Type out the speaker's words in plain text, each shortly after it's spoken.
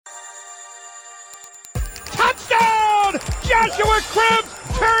Joshua Cribbs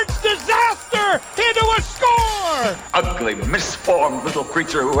turns disaster into a score! Ugly, misformed little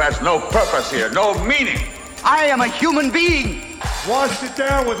creature who has no purpose here, no meaning. I am a human being. Washed it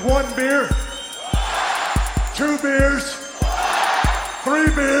down with 1 beer, 2 beers, 3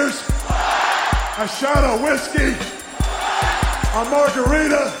 beers, a shot of whiskey, a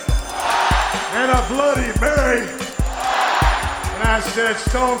margarita, and a Bloody Mary. And I said,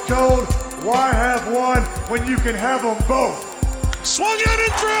 Stone Cold, why have one when you can have them both? Swung out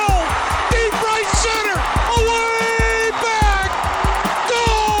and drilled! Deep right center! Away back!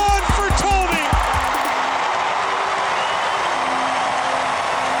 Gone for Tony!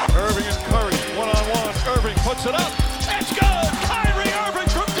 Irving and Curry, one-on-one. Irving puts it up. It's good! Kyrie Irving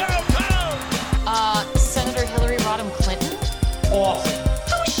from downtown! Senator Hillary Rodham Clinton? Awful.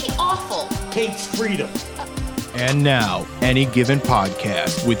 How is she awful? Hates freedom. And now, Any Given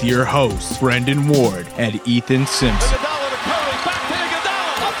Podcast with your hosts, Brendan Ward and Ethan Simpson. Iguodala to Curry, back to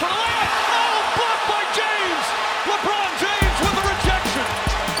Iguodala, up for the layup. Oh, blocked by James. LeBron James with the rejection.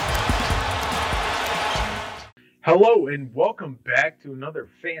 Hello, and welcome back to another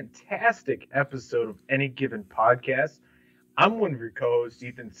fantastic episode of Any Given Podcast. I'm one of your co-hosts,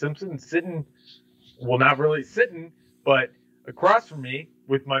 Ethan Simpson, not really sitting, but across from me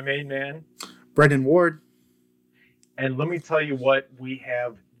with my main man, Brendan Ward. And let me tell you what, we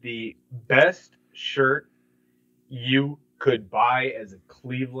have the best shirt you could buy as a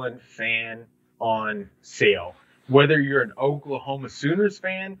Cleveland fan on sale. Whether you're an Oklahoma Sooners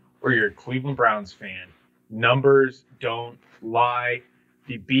fan or you're a Cleveland Browns fan, numbers don't lie.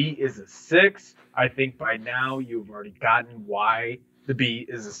 The B is a 6. I think by now you've already gotten why the B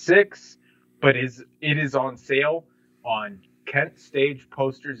is a 6, but it is on sale on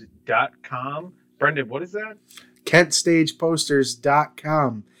KentStagePosters.com. Brendan, what is that?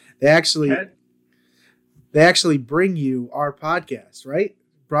 KentStagePosters.com. They actually bring you our podcast, right?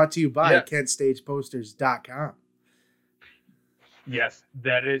 Brought to you by KentStagePosters.com. Yes,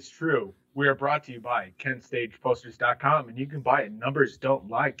 that is true. We are brought to you by KentStagePosters.com, and you can buy a Numbers Don't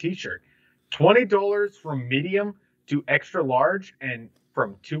Lie t-shirt. $20 from medium to extra large, and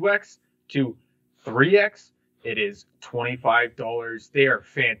from 2X to 3X, it is $25. They are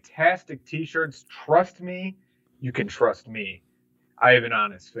fantastic t-shirts. Trust me. You can trust me. I have an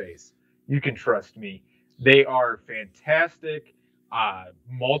honest face. You can trust me. They are fantastic.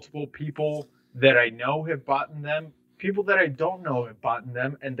 Multiple people that I know have bought them. People that I don't know have bought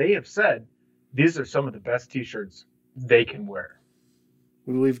them. And they have said these are some of the best t-shirts they can wear.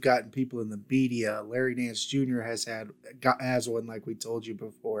 We've gotten people in the media. Larry Nance Jr. has one, like we told you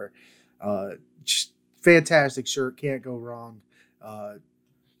before. Fantastic shirt. Can't go wrong.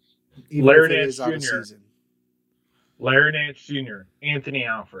 Larry Nance Jr. Larry Nance Jr., Anthony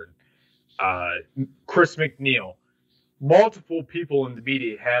Alford, Chris McNeil. Multiple people in the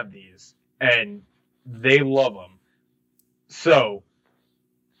media have these, and they love them. So,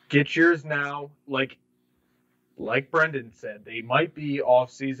 get yours now. Like Brendan said, they might be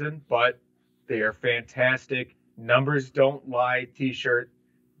off-season, but they are fantastic. Numbers don't lie t-shirt.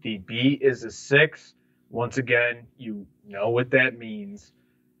 The B is a 6. Once again, you know what that means.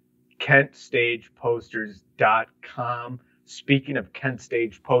 KentStagePosters.com. Speaking of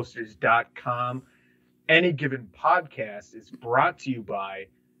KentStagePosters.com, Any Given Podcast is brought to you by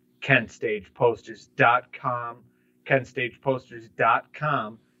KentStagePosters.com.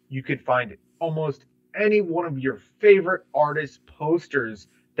 KentStagePosters.com. You can find almost any one of your favorite artists' posters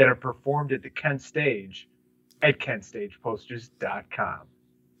that are performed at the Kent Stage at KentStagePosters.com.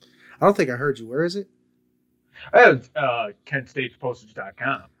 I don't think I heard you. Where is it?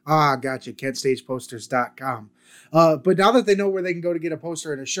 KentStagePosters.com. Gotcha. KentStagePosters.com. But now that they know where they can go to get a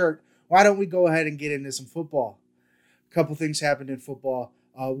poster and a shirt, why don't we go ahead and get into some football? A couple things happened in football.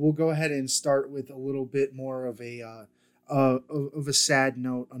 We'll go ahead and start with a little bit more of a sad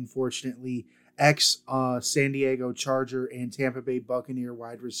note. Unfortunately, San Diego Charger and Tampa Bay Buccaneer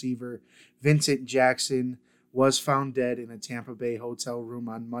wide receiver Vincent Jackson was found dead in a Tampa Bay hotel room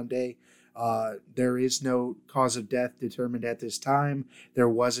on Monday. There is no cause of death determined at this time. There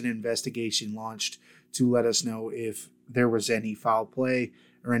was an investigation launched to let us know if there was any foul play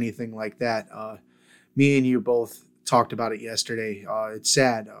or anything like that. Me and you both talked about it yesterday. It's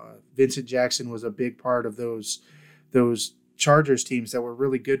sad. Vincent Jackson was a big part of those Chargers teams that were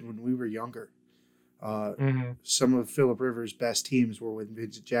really good when we were younger. Some of Phillip Rivers' best teams were when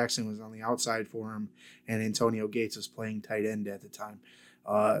Vincent Jackson was on the outside for him and Antonio Gates was playing tight end at the time.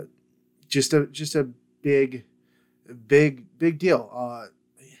 Just a big deal.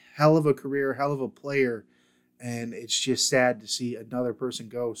 Hell of a career, hell of a player, and it's just sad to see another person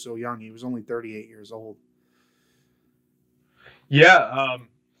go so young. He was only 38 years old. Yeah,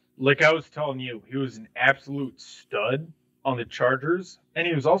 like I was telling you, he was an absolute stud on the Chargers, and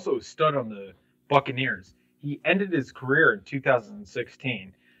he was also a stud on the Buccaneers. He ended his career in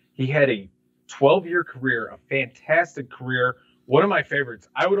 2016. He had a 12-year career, a fantastic career, one of my favorites.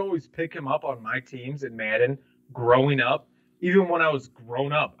 I would always pick him up on my teams in Madden growing up. Even when I was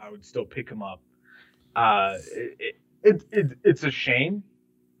grown up, I would still pick him up. It's a shame.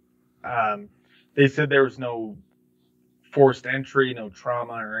 They said there was no forced entry, no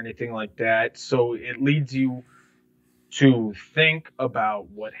trauma or anything like that. So it leads you to think about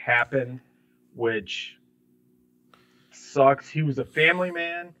what happened, which sucks. He was a family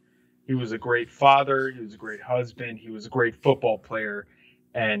man. He was a great father. He was a great husband. He was a great football player.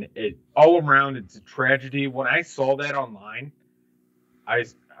 And it all around, it's a tragedy. When I saw that online, I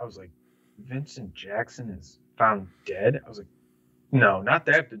was like, Vincent Jackson is found dead? I was like, no, not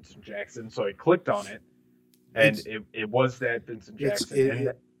that Vincent Jackson. So I clicked on it, and it was that Vincent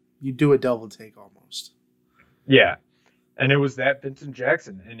Jackson. You do a double take almost. Yeah, and it was that Vincent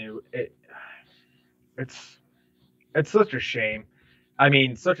Jackson, and it's such a shame. I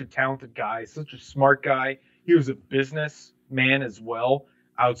mean, such a talented guy, such a smart guy. He was a businessman as well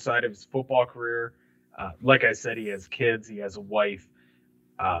outside of his football career. Like I said, he has kids. He has a wife.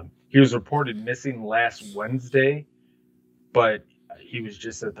 He was reported missing last Wednesday, but he was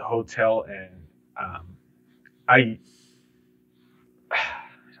just at the hotel, and I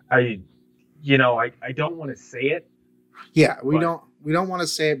don't want to say it. Yeah, we don't want to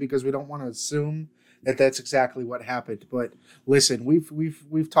say it because we don't want to assume that that's exactly what happened. But listen,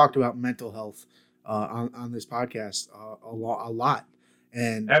 we've talked about mental health on this podcast a lot,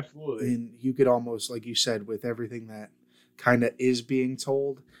 and absolutely, and you could almost, like you said, with everything that kind of is being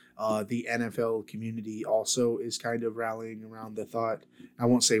told, the NFL community also is kind of rallying around the thought. I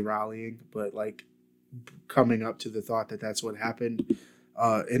won't say rallying, but like coming up to the thought that that's what happened,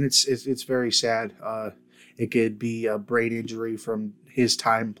 and it's very sad. It could be a brain injury from his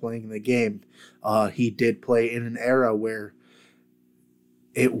time playing the game. He did play in an era where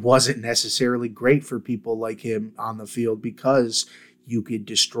it wasn't necessarily great for people like him on the field because you could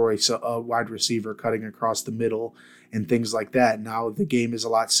destroy a wide receiver cutting across the middle and things like that. Now the game is a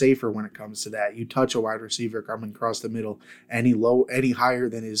lot safer when it comes to that. You touch a wide receiver coming across the middle any higher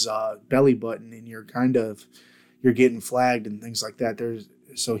than his belly button, and you're getting flagged and things like that.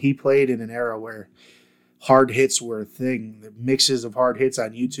 So he played in an era where hard hits were a thing. The mixes of hard hits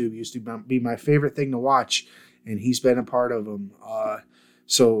on YouTube used to be my favorite thing to watch, and he's been a part of them.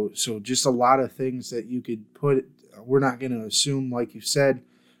 So just a lot of things that you could put. We're not going to assume, like you said.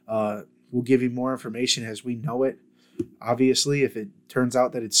 We'll give you more information as we know it. Obviously, if it turns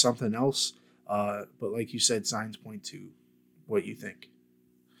out that it's something else, but like you said, signs point to what you think.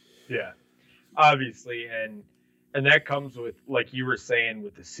 Yeah, obviously, and that comes with, like you were saying,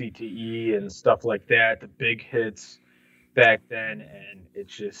 with the CTE and stuff like that, the big hits back then, and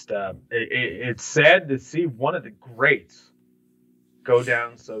it's just it's sad to see one of the greats go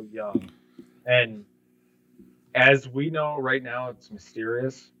down so young. And as we know right now, it's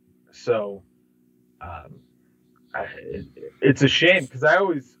mysterious. So it's a shame because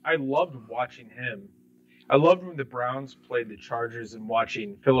I loved watching him. I loved when the Browns played the Chargers and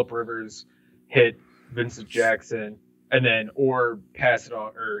watching Phillip Rivers hit Vincent Jackson and then or pass it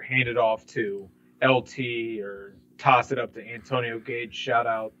off or hand it off to LT or toss it up to Antonio Gage. Shout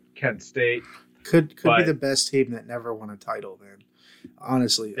out Kent State. Could be the best team that never won a title, man.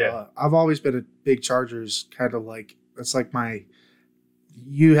 Honestly, yeah. I've always been a big Chargers kind of like, it's like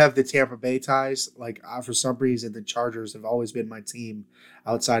you have the Tampa Bay ties. Like for some reason, the Chargers have always been my team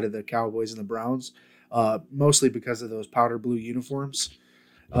outside of the Cowboys and the Browns, mostly because of those powder blue uniforms.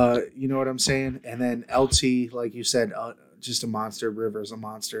 You know what I'm saying? And then LT, like you said, just a monster. Rivers, a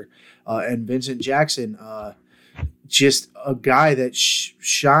monster. And Vincent Jackson, just a guy that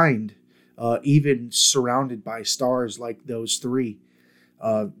shined, even surrounded by stars like those three.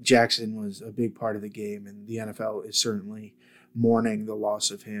 Jackson was a big part of the game, and the NFL is certainly mourning the loss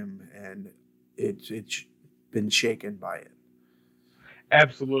of him, and it's been shaken by it.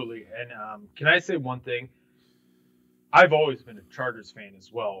 Absolutely. And can I say one thing? I've always been a Chargers fan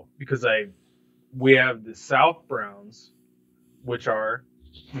as well because we have the South Browns, which are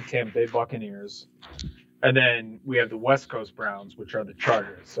the Tampa Bay Buccaneers, and then we have the West Coast Browns, which are the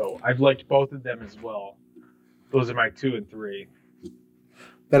Chargers. So I've liked both of them as well. Those are my 2 and 3.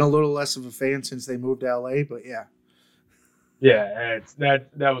 Been a little less of a fan since they moved to LA, but yeah. Yeah,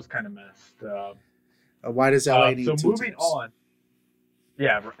 that was kind of messed up. Why does LA need so 2 moving teams? on?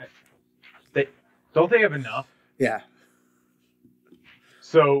 Yeah, don't they have enough? Yeah.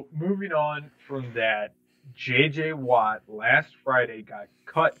 So moving on from that, J.J. Watt last Friday got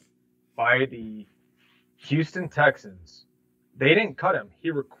cut by the Houston Texans. They didn't cut him.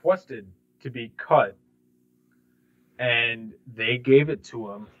 He requested to be cut, and they gave it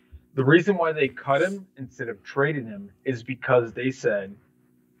to him. The reason why they cut him instead of trading him is because they said,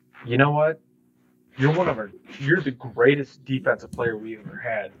 you know what? You're the greatest defensive player we ever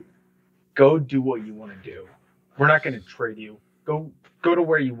had. Go do what you want to do. We're not going to trade you. Go to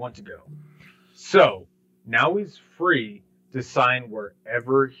where you want to go. So now he's free to sign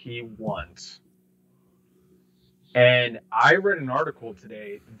wherever he wants. And I read an article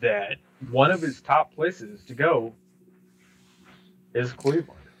today that one of his top places to go is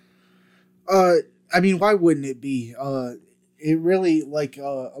Cleveland. I mean, why wouldn't it be? It really,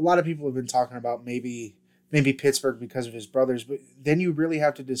 a lot of people have been talking about maybe Pittsburgh because of his brothers, but then you really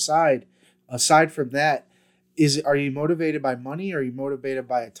have to decide, aside from that, are you motivated by money or are you motivated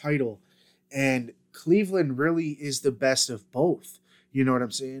by a title? And Cleveland really is the best of both. You know what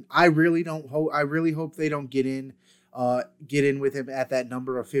I'm saying? I really hope they don't get in with him at that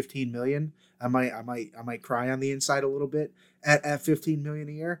number of $15 million. I might cry on the inside a little bit at $15 million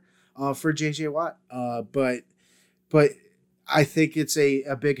a year for JJ Watt. But I think it's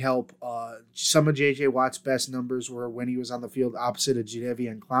a big help. Some of JJ Watt's best numbers were when he was on the field opposite of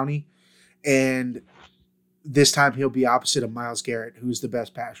Jadeveon Clowney, and this time he'll be opposite of Myles Garrett, who's the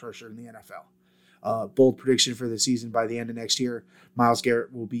best pass rusher in the NFL. Bold prediction for the season: by the end of next year, Myles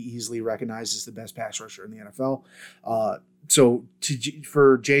Garrett will be easily recognized as the best pass rusher in the NFL. So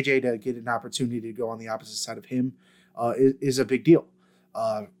for JJ to get an opportunity to go on the opposite side of him is a big deal,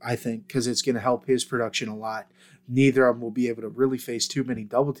 I think, because it's going to help his production a lot. Neither of them will be able to really face too many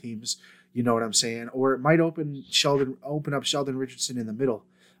double teams, you know what I'm saying? Or it might open up Sheldon Richardson in the middle,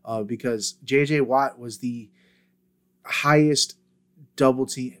 because JJ Watt was the highest double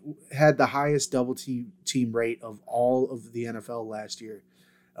team rate of all of the NFL last year,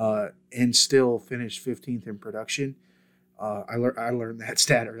 and still finished 15th in production. I learned that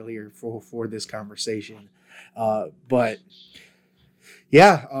stat earlier for this conversation, but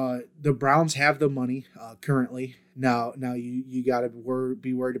yeah, the Browns have the money currently. Now you got to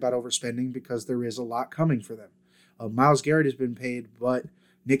be worried about overspending because there is a lot coming for them. Myles Garrett has been paid, but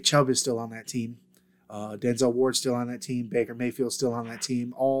Nick Chubb is still on that team. Denzel Ward's still on that team. Baker Mayfield's still on that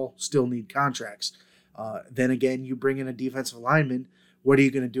team. All still need contracts. Then again, you bring in a defensive lineman. What are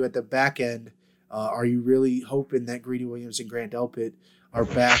you going to do at the back end? Are you really hoping that Greedy Williams and Grant Delpit are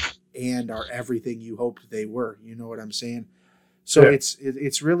back and are everything you hoped they were? You know what I'm saying? So yeah.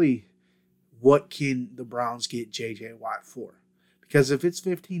 It's really, what can the Browns get JJ Watt for? Because if it's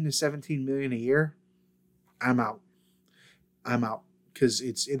 15 to 17 million a year, I'm out.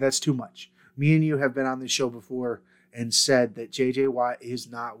 Because that's too much. Me and you have been on this show before and said that JJ Watt is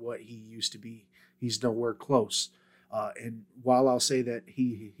not what he used to be. He's nowhere close. And while I'll say that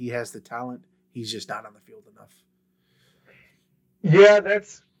he has the talent, he's just not on the field enough. Yeah,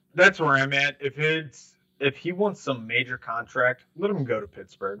 that's where I'm at. If he wants some major contract, let him go to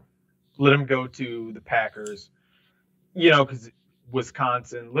Pittsburgh. Let him go to the Packers. Because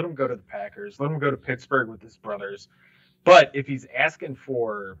Wisconsin, let him go to the Packers. Let him go to Pittsburgh with his brothers. But if he's asking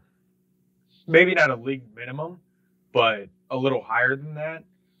for maybe not a league minimum, but a little higher than that,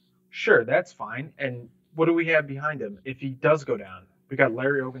 sure, that's fine. And what do we have behind him if he does go down? We got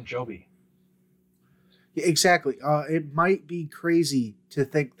Larry Ogunjobi. Yeah, exactly. It might be crazy to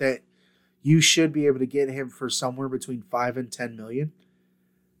think that you should be able to get him for somewhere between 5 and 10 million,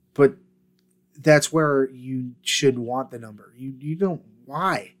 but that's where you should want the number. You don't.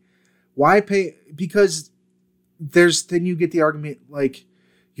 Why pay? Because then you get the argument like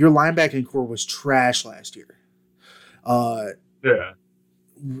your linebacking core was trash last year. Yeah.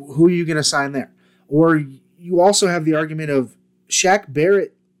 Who are you going to sign there? Or you also have the argument of Shaq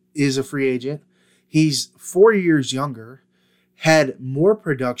Barrett is a free agent. He's 4 years younger, had more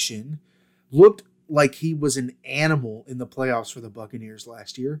production, looked like he was an animal in the playoffs for the Buccaneers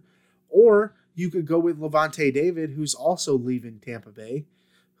last year. Or you could go with Levante David, who's also leaving Tampa Bay,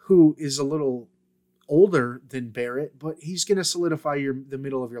 who is a little older than Barrett, but he's going to solidify the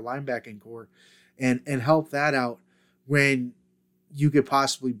middle of your linebacking core and help that out when you could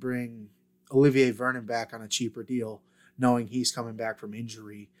possibly bring Olivier Vernon back on a cheaper deal, knowing he's coming back from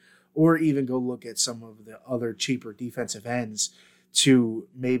injury, or even go look at some of the other cheaper defensive ends to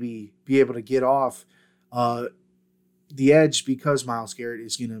maybe be able to get off the edge because Myles Garrett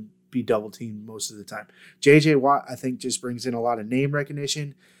is going to be double teamed most of the time. JJ Watt, I think, just brings in a lot of name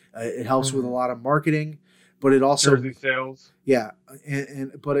recognition. It helps with a lot of marketing, but it also jersey sales. Yeah,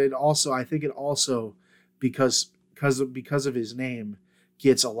 but it also, I think it also because of his name,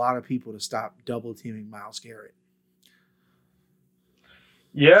 gets a lot of people to stop double teaming Myles Garrett.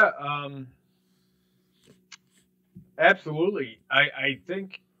 Yeah, absolutely. I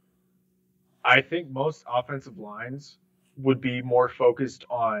think most offensive lines would be more focused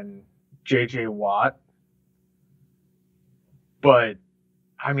on J.J. Watt. But,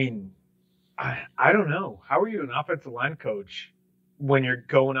 I mean, I don't know. How are you an offensive line coach when you're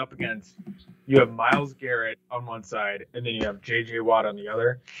going up against – you have Myles Garrett on one side and then you have J.J. Watt on the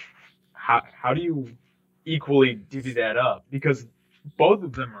other? How do you equally divvy that up? Because both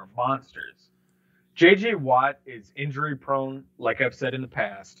of them are monsters. J.J. Watt is injury-prone, like I've said in the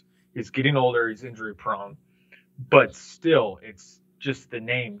past. He's getting older. He's injury-prone. But still, it's just the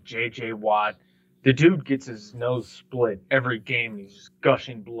name, J.J. Watt. The dude gets his nose split every game. He's just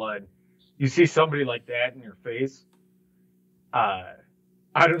gushing blood. You see somebody like that in your face, I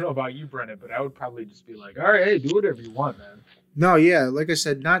don't know about you, Brennan, but I would probably just be like, all right, hey, do whatever you want, man. No, yeah, like I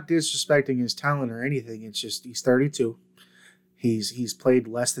said, not disrespecting his talent or anything. It's just he's 32. He's played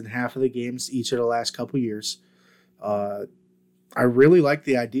less than half of the games each of the last couple years. I really like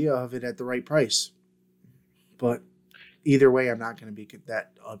the idea of it at the right price. But either way, I'm not going to be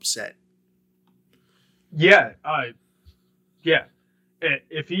that upset. Yeah, yeah.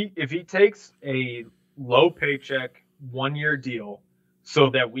 If he takes a low paycheck 1-year deal so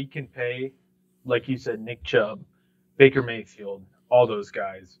that we can pay, like you said, Nick Chubb, Baker Mayfield, all those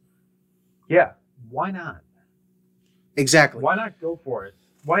guys, yeah, why not? Exactly. Why not go for it?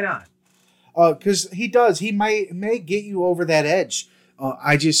 Why not? Because he does. He may get you over that edge.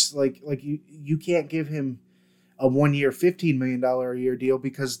 I just like you can't give him a 1-year, $15 million a year deal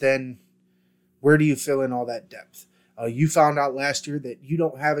because then where do you fill in all that depth? You found out last year that you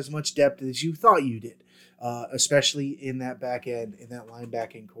don't have as much depth as you thought you did, especially in that back end, in that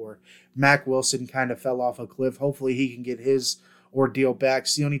linebacking core. Mack Wilson kind of fell off a cliff. Hopefully he can get his ordeal back.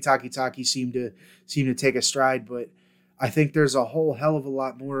 Sione Takitaki seemed to take a stride, but I think there's a whole hell of a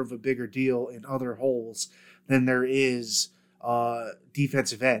lot more of a bigger deal in other holes than there is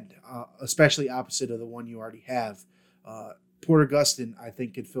defensive end, especially opposite of the one you already have. Porter Gustin, I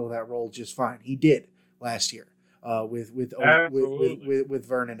think, could fill that role just fine. He did last year with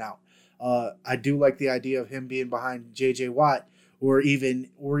Vernon out. I do like the idea of him being behind J.J. Watt, or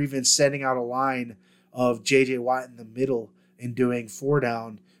even setting out a line of J.J. Watt in the middle and doing 4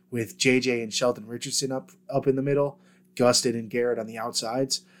 down with J.J. and Sheldon Richardson up in the middle, Gustin and Garrett on the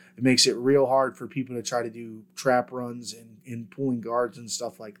outsides. It makes it real hard for people to try to do trap runs and pulling guards and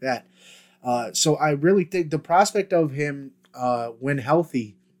stuff like that. So I really think the prospect of him when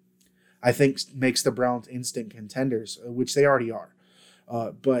healthy, I think makes the Browns instant contenders, which they already are.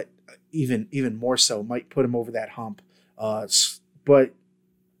 But even more so, might put him over that hump. But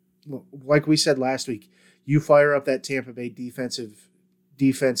like we said last week, you fire up that Tampa Bay defensive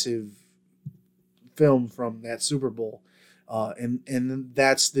film from that Super Bowl, and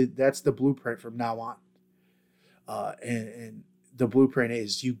that's the blueprint from now on. And the blueprint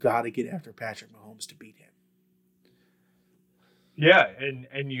is you got to get after Patrick Mahomes to beat him. Yeah,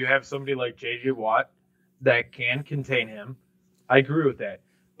 and you have somebody like J.J. Watt that can contain him. I agree with that.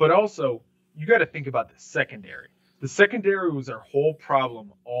 But also, you got to think about the secondary. The secondary was our whole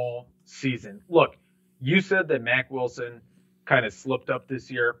problem all season. Look, you said that Mack Wilson kind of slipped up this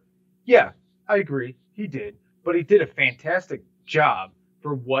year. Yeah, I agree. He did. But he did a fantastic job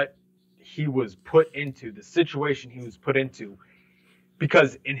for what he was put into, the situation he was put into.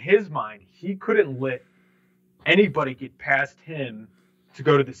 Because in his mind, he couldn't let anybody get past him to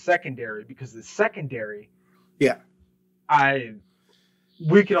go to the secondary, because the secondary,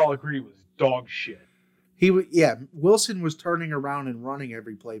 we can all agree, was dog shit. Wilson was turning around and running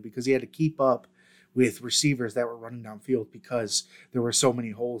every play because he had to keep up with receivers that were running downfield because there were so many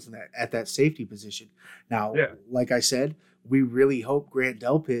holes in at that safety position. Now, like I said, we really hope Grant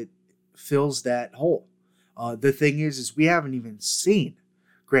Delpit fills that hole. The thing is we haven't even seen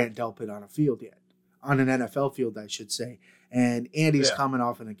Grant Delpit on a field yet, on an NFL field, I should say. And Andy's coming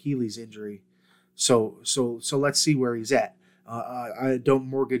off an Achilles injury, so let's see where he's at. I don't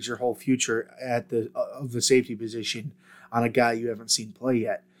mortgage your whole future at the safety position on a guy you haven't seen play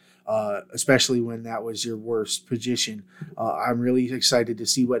yet, especially when that was your worst position. I'm really excited to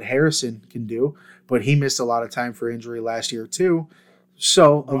see what Harrison can do, but he missed a lot of time for injury last year too.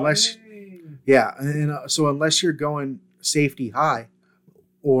 So unless you're going safety high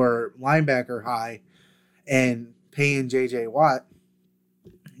or linebacker high and paying J.J. Watt,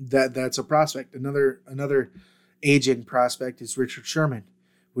 that's a prospect. Another aging prospect is Richard Sherman,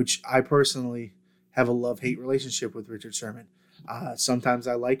 which I personally have a love-hate relationship with Richard Sherman. Sometimes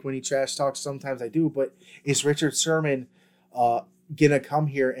I like when he trash talks, sometimes I do, but is Richard Sherman gonna come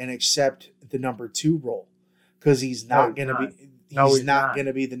here and accept the number 2 role because he's not gonna be. He's not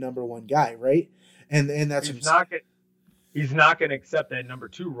gonna be the number 1 guy, right? And that's he's not gonna accept that number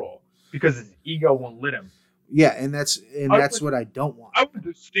 2 role because his ego won't let him. Yeah, and that's what I don't want. I went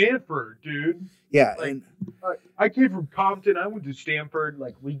to Stanford, dude. Yeah, like, and I came from Compton. I went to Stanford.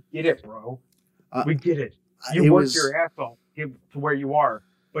 Like, we get it, bro. We get it. You worked your ass off to where you are,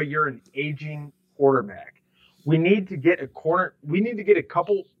 but you're an aging quarterback. We need to get a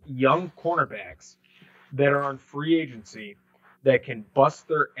couple young cornerbacks that are on free agency that can bust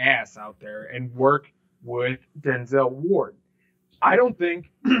their ass out there and work with Denzel Ward. I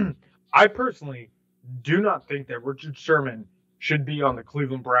personally do not think that Richard Sherman should be on the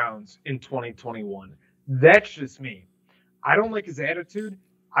Cleveland Browns in 2021. That's just me. I don't like his attitude.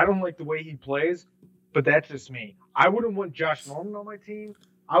 I don't like the way he plays, but that's just me. I wouldn't want Josh Norman on my team.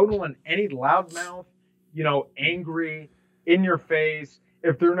 I wouldn't want any loudmouth, angry, in your face.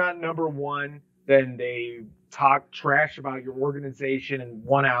 If they're not number 1, then they talk trash about your organization and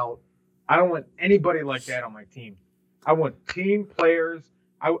one out. I don't want anybody like that on my team. I want team players.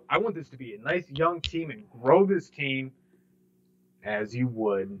 I want this to be a nice young team and grow this team as you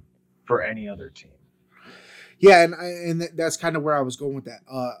would for any other team. Yeah, and that's kind of where I was going with that.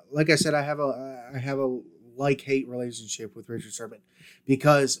 Like I said, I have a like-hate relationship with Richard Sherman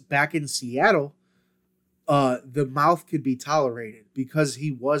because back in Seattle, the mouth could be tolerated because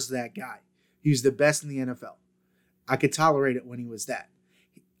he was that guy. He was the best in the NFL. I could tolerate it when he was that.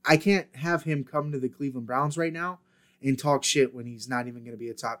 I can't have him come to the Cleveland Browns right now and talk shit when he's not even going to be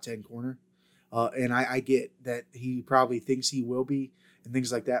a top 10 corner. And I get that he probably thinks he will be and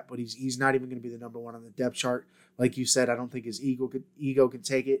things like that, but he's not even going to be the number 1 on the depth chart. Like you said, I don't think his ego can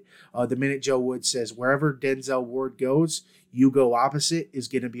take it. The minute Joe Woods says wherever Denzel Ward goes, you go opposite is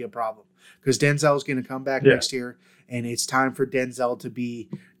going to be a problem because Denzel is going to come back next year, and it's time for Denzel to be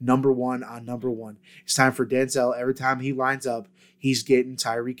number 1 on number 1. It's time for Denzel. Every time he lines up, he's getting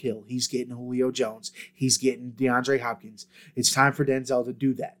Tyreek Hill. He's getting Julio Jones. He's getting DeAndre Hopkins. It's time for Denzel to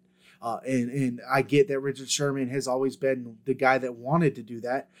do that. And I get that Richard Sherman has always been the guy that wanted to do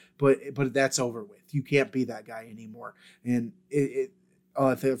that, but that's over with. You can't be that guy anymore. And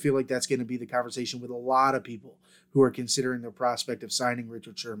I feel like that's going to be the conversation with a lot of people who are considering the prospect of signing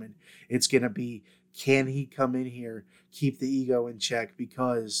Richard Sherman. It's going to be, can he come in here, keep the ego in check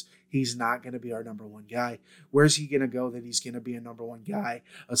because he's not going to be our number 1 guy? Where's he going to go that he's going to be a number 1 guy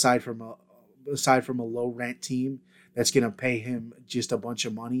aside from a low rent team that's going to pay him just a bunch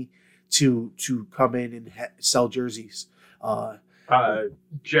of money to come in and sell jerseys?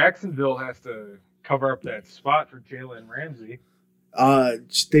 Jacksonville has to cover up that spot for Jalen Ramsey.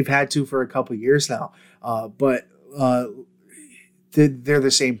 They've had to for a couple of years now, but they're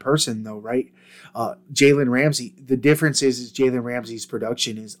the same person though, right? Jalen Ramsey. The difference is Jalen Ramsey's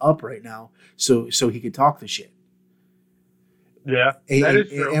production is up right now, so he could talk the shit. Yeah, that is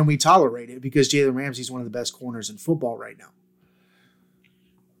true. And we tolerate it because Jalen Ramsey's one of the best corners in football right now.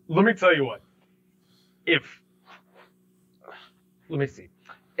 Let me tell you what. Let me see.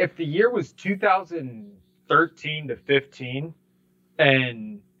 If the year was 2013 to 15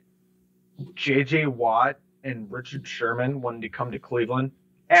 and J.J. Watt and Richard Sherman wanted to come to Cleveland,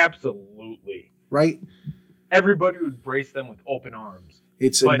 absolutely. Right? Everybody would embrace them with open arms.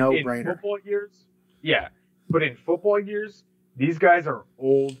 It's a no-brainer. In football years, but in football years, these guys are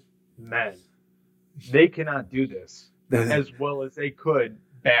old men. They cannot do this as well as they could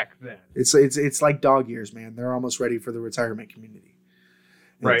back then. It's like dog years, man. They're almost ready for the retirement community.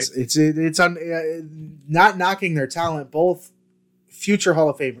 Right. It's not knocking their talent. Both future Hall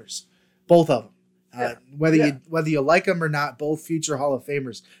of Famers, both of them. Whether you like them or not, both future Hall of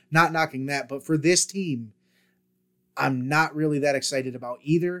Famers. Not knocking that, but for this team, I'm not really that excited about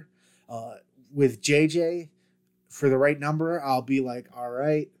either. With JJ, for the right number, I'll be like, all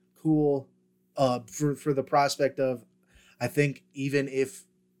right, cool. For the prospect of, I think even if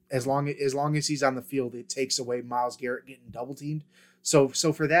as long as he's on the field, it takes away Myles Garrett getting double teamed. So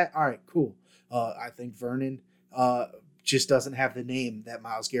for that, all right, cool. I think Vernon just doesn't have the name that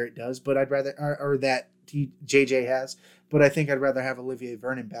Myles Garrett does, but I'd rather or that JJ has. But I think I'd rather have Olivier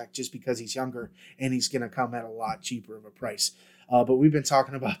Vernon back just because he's younger and he's going to come at a lot cheaper of a price. But we've been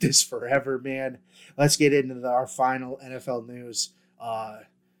talking about this forever, man. Let's get into our final NFL news.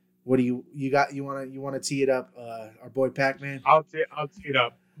 What do you got? You want to tee it up, our boy Pac-Man? I'll tee it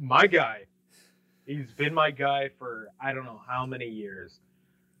up. My guy. He's been my guy for I don't know how many years.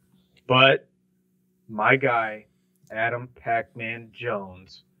 But my guy, Adam Pac-Man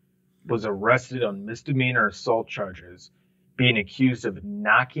Jones, was arrested on misdemeanor assault charges being accused of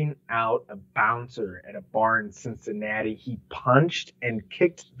knocking out a bouncer at a bar in Cincinnati. He punched and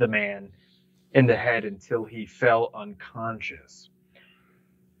kicked the man in the head until he fell unconscious.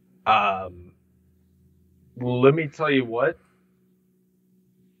 Let me tell you what.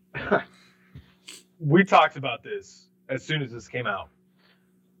 We talked about this as soon as this came out.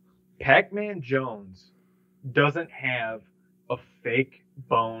 Pac-Man Jones doesn't have a fake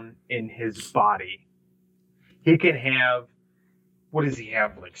bone in his body. He can have, what does he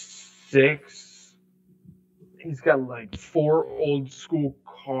have, like 6? He's got like 4 old school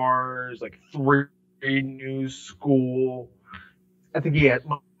cars, like 3 new school. I think he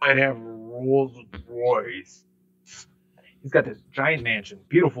might have Rolls Royce. He's got this giant mansion,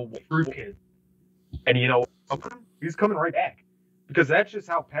 beautiful kid. And you know, he's coming right back. Because that's just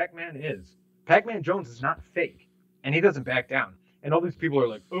how Pac-Man is. Pac-Man Jones is not fake. And he doesn't back down. And all these people are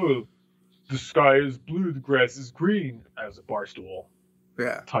like, oh, the sky is blue, the grass is green. As a Barstool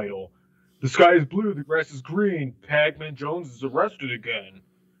title. The sky is blue, the grass is green. Pac-Man Jones is arrested again.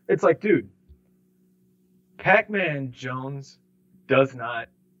 It's like, dude, Pac-Man Jones does not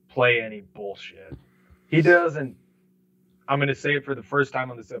play any bullshit. He doesn't. I'm going to say it for the first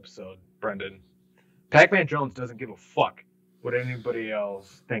time on this episode, Brendan. Pac-Man Jones doesn't give a fuck what anybody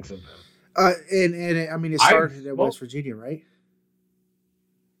else thinks of him. And I mean, it started at West Virginia, right?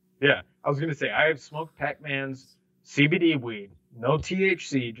 Yeah, I was going to say, I have smoked Pac-Man's CBD weed. No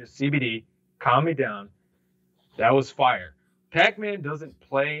THC, just CBD. Calm me down. That was fire. Pac-Man doesn't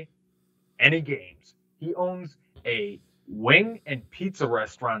play any games. He owns a wing and pizza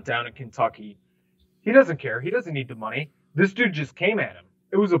restaurant down in Kentucky. He doesn't care. He doesn't need the money. This dude just came at him.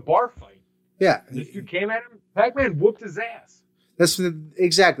 It was a bar fight. Yeah. This dude came at him. Pac-Man whooped his ass.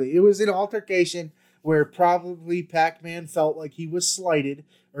 Exactly. It was an altercation where probably Pac-Man felt like he was slighted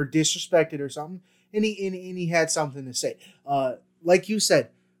or disrespected or something, and he had something to say. Like you said,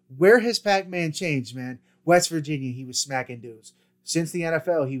 where has Pac-Man changed, man? West Virginia, he was smacking dudes. Since the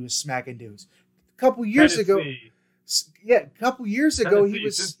NFL, he was smacking dudes. A couple years ago, he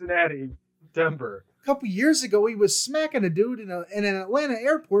was Cincinnati, Denver. A couple years ago, he was smacking a dude in an Atlanta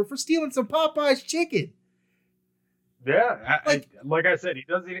airport for stealing some Popeye's chicken. Yeah, like I said,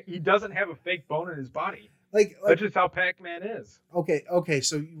 he doesn't have a fake bone in his body. Like that's just how Pac-Man is. Okay.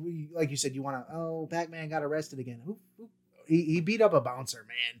 So like you said, you want to? Pac-Man got arrested again. He beat up a bouncer,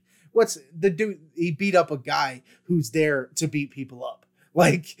 man. What's the dude? He beat up a guy who's there to beat people up.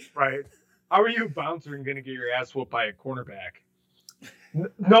 Like, right? How are you, bouncer, and gonna get your ass whooped by a cornerback?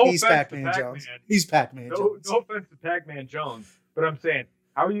 No, he's Pac-Man Jones. He's Pac-Man Jones. No offense to Pac-Man Jones, but I'm saying,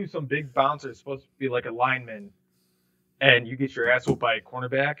 how are you, some big bouncer, supposed to be like a lineman, and you get your ass whooped by a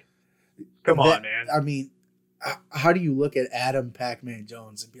cornerback? Come on, man. I mean, how do you look at Adam Pac-Man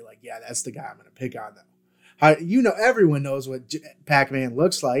Jones and be like, yeah, that's the guy I'm going to pick on, though? Everyone knows what Pac-Man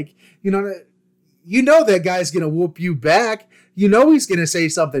looks like. You know that guy's going to whoop you back. You know he's going to say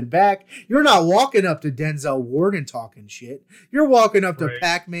something back. You're not walking up to Denzel Ward and talking shit. You're walking up to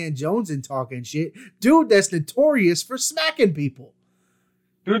Pac-Man Jones and talking shit. Dude, that's notorious for smacking people.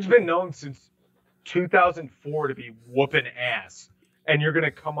 Dude's been known since 2004 to be whooping ass. And you're going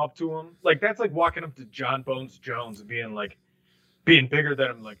to come up to him? Like, that's like walking up to John Bones Jones and being bigger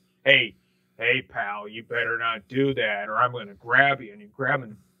than him. Like, hey, pal, you better not do that or I'm going to grab you. And you grab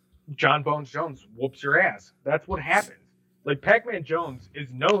him. John Bones Jones whoops your ass. That's what happens. Like, Pac-Man Jones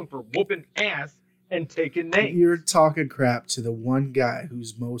is known for whooping ass and taking names. You're talking crap to the one guy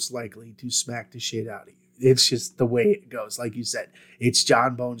who's most likely to smack the shit out of you. It's just the way it goes. Like you said, it's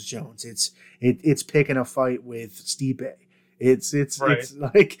John Bones Jones. It's picking a fight with Stipe. It's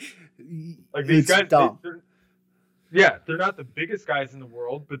like these guys. Dumb. They're not the biggest guys in the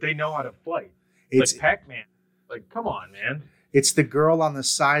world, but they know how to fight. It's like Pac-Man. Like, come on, man. It's the girl on the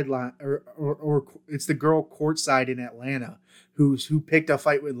sideline, or it's the girl courtside in Atlanta who picked a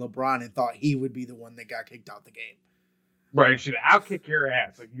fight with LeBron and thought he would be the one that got kicked out the game. Right, I'll kick your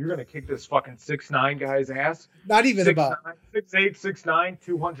ass. Like, you're gonna kick this fucking 6'9" guy's ass. Not even 6'9", about 6'8", 6'9",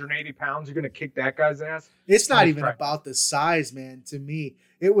 280 pounds. You're gonna kick that guy's ass. It's not even about the size, man. To me,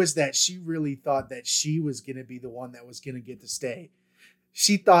 it was that she really thought that she was gonna be the one that was gonna get to stay.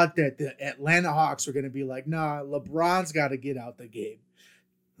 She thought that the Atlanta Hawks were gonna be like, nah, LeBron's got to get out the game.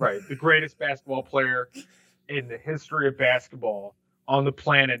 Right, the greatest basketball player in the history of basketball on the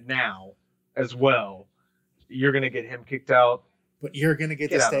planet now, as well. You're going to get him kicked out. But you're going to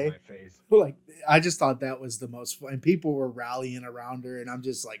get to stay? Out of my face. Well, like, I just thought that was the most fun. And people were rallying around her, and I'm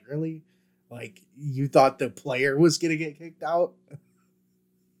just like, really? Like, you thought the player was going to get kicked out?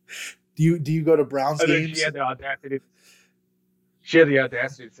 Do you go to Browns games? She had the audacity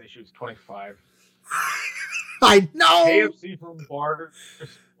to say she was 25. I know. KFC from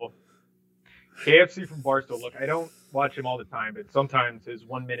Barstool. Look, I don't watch him all the time, but sometimes his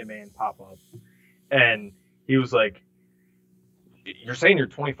 1 Minute Man pop up, and he was like, "You're saying you're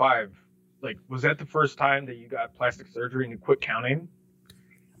 25? Like, was that the first time that you got plastic surgery and you quit counting?"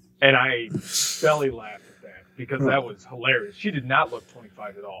 And I belly laughed at that because that was hilarious. She did not look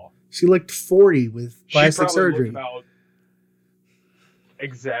 25 at all. She looked 40 with plastic surgery.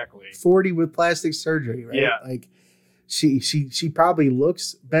 Exactly. 40 with plastic surgery, right? Yeah. Like she probably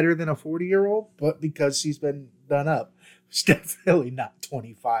looks better than a 40-year-old, but because she's been done up. She's definitely not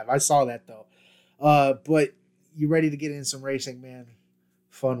 25. I saw that though. But you ready to get in some racing, man?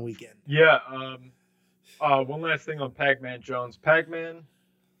 Fun weekend. Yeah. One last thing on Pac-Man Jones. Pac-Man,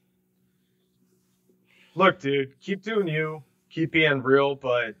 look, dude, keep doing you. Keep being real.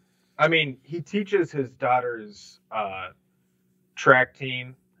 But, I mean, he teaches his daughter's track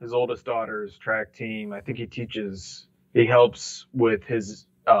team, his oldest daughter's track team. I think he helps with his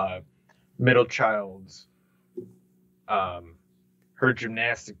middle child's, her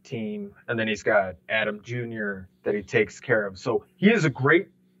gymnastic team. And then he's got Adam Jr. that he takes care of. So he is a great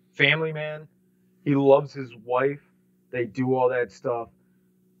family man. He loves his wife. They do all that stuff.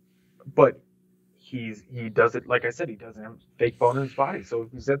 But he does it, like I said, he doesn't have fake bone in his body. So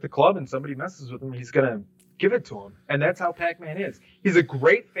if he's at the club and somebody messes with him, he's going to give it to him. And that's how Pac-Man is. He's a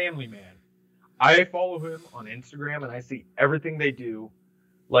great family man. I follow him on Instagram and I see everything they do,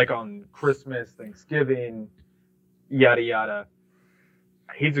 like on Christmas, Thanksgiving, yada, yada.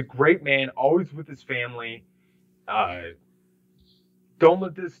 He's a great man, always with his family. Don't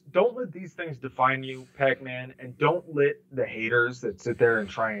let these things define you, Pac-Man, and don't let the haters that sit there and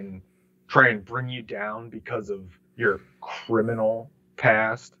try and bring you down because of your criminal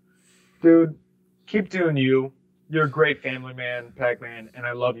past. Dude, keep doing you. You're a great family man, Pac-Man, and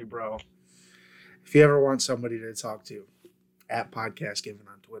I love you, bro. If you ever want somebody to talk to, at Podcast Given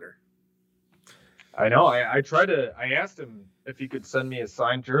on Twitter. I know. I asked him if he could send me a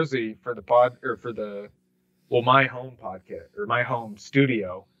signed jersey for the pod or for my home podcast or my home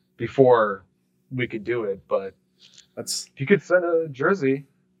studio before we could do it. But if you could send a jersey.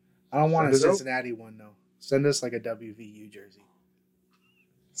 I don't want a Cincinnati one though. Send us like a WVU jersey.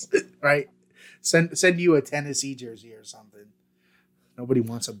 Right? Send you a Tennessee jersey or something. Nobody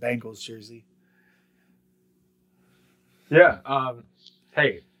wants a Bengals jersey. Yeah.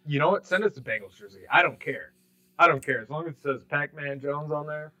 Hey, you know what? Send us a Bengals jersey. I don't care. As long as it says Pac-Man Jones on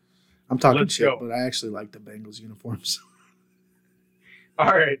there. I'm talking shit, but I actually like the Bengals uniforms.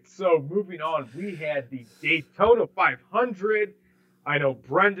 All right. So moving on, we had the Daytona 500. I know,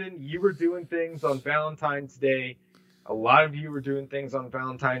 Brendan, you were doing things on Valentine's Day. A lot of you were doing things on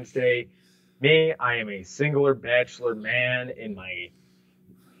Valentine's Day. Me, I am a singular bachelor man in my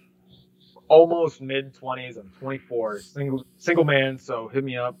almost mid-20s. I'm 24, single man, so hit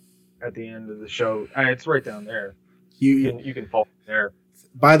me up at the end of the show. It's right down there. You can follow there.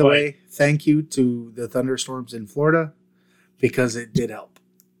 By the way, thank you to the thunderstorms in Florida because it did help.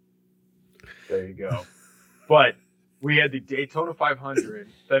 There you go. But we had the Daytona 500,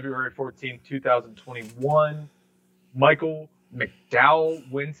 February 14th, 2021. Michael McDowell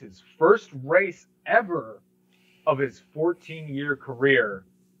wins his first race ever of his 14-year career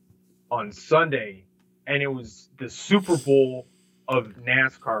on Sunday, and it was the Super Bowl of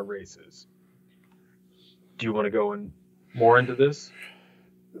NASCAR races. Do you want to go more into this?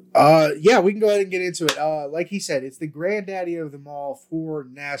 Yeah, we can go ahead and get into it. Like he said, it's the granddaddy of them all for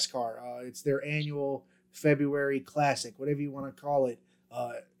NASCAR. It's their annual February Classic, whatever you want to call it.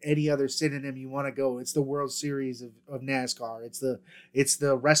 Any other synonym you want to go. It's the World Series of NASCAR. It's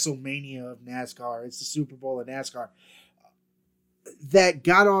the WrestleMania of NASCAR. It's the Super Bowl of NASCAR. That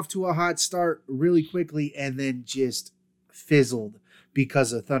got off to a hot start really quickly and then just fizzled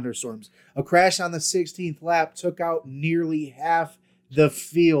because of thunderstorms. A crash on the 16th lap took out nearly half the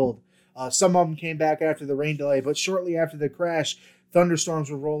field. Some of them came back after the rain delay, but shortly after the crash, thunderstorms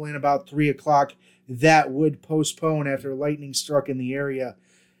were rolling about 3 o'clock. That would postpone after lightning struck in the area.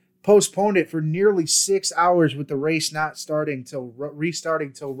 Postponed it for nearly 6 hours with the race not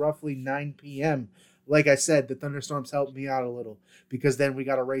restarting till roughly 9 p.m. Like I said, the thunderstorms helped me out a little because then we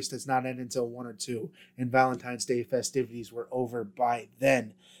got a race that's not ending until 1 or 2, and Valentine's Day festivities were over by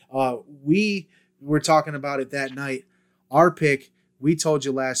then. We were talking about it that night. Our pick, we told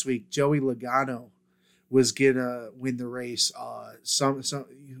you last week, Joey Logano was gonna win the race.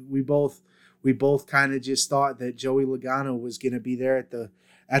 We both kind of just thought that Joey Logano was gonna be there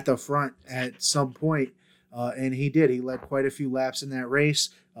at the front at some point, and he did. He led quite a few laps in that race,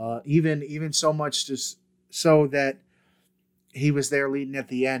 even so much just so that he was there leading at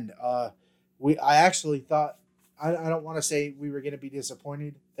the end. I actually thought I don't want to say we were going to be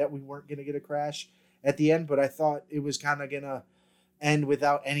disappointed that we weren't going to get a crash at the end, but I thought it was kind of going to end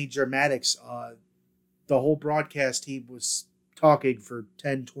without any dramatics. The whole broadcast team was talking for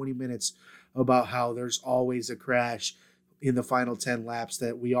 10, 20 minutes about how there's always a crash in the final 10 laps,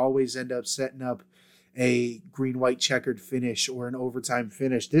 that we always end up setting up a green-white checkered finish or an overtime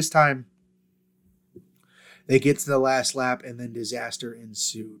finish. This time, they get to the last lap, and then disaster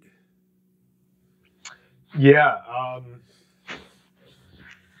ensued. Yeah.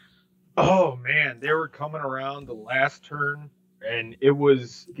 Oh, man. They were coming around the last turn, and it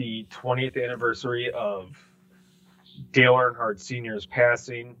was the 20th anniversary of Dale Earnhardt Sr.'s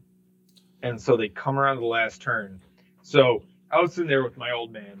passing. And so they come around the last turn. So I was sitting there with my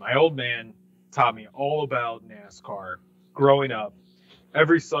old man. My old man taught me all about NASCAR growing up.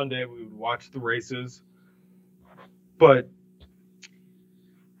 Every Sunday we would watch the races. But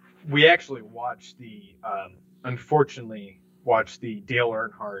we actually watched unfortunately watched the Dale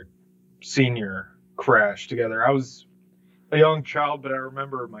Earnhardt Sr. crash together. I was a young child, but I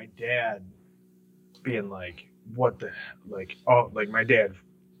remember my dad being like, what the, like, oh, like my dad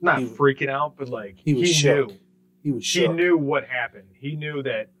not freaking out, but like he was shook. Knew. He was shook. He knew what happened. He knew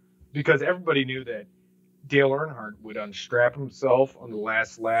that because everybody knew that Dale Earnhardt would unstrap himself on the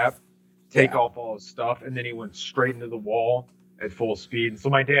last lap, take off all his stuff, and then he went straight into the wall at full speed. So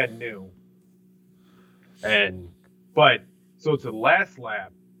my dad knew. So to the last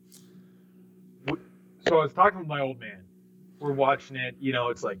lap, so I was talking with my old man. We're watching it,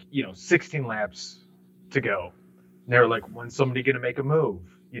 it's like, 16 laps to go. And they're like, when's somebody going to make a move?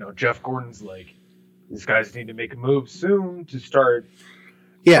 Jeff Gordon's like, these guys need to make a move soon to start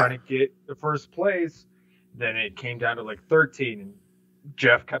trying to get the first place. Then it came down to like 13, and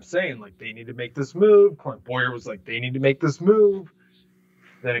Jeff kept saying, like, they need to make this move. Clint Boyer was like, they need to make this move.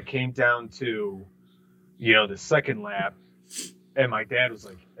 Then it came down to, the second lap, and my dad was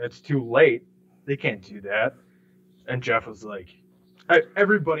like, it's too late. They can't do that. And Jeff was like,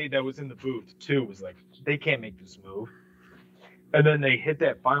 everybody that was in the booth, too, was like, they can't make this move. And then they hit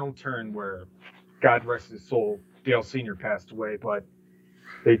that final turn where, God rest his soul, Dale Sr. passed away, but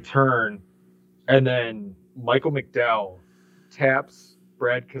they turn, and then Michael McDowell taps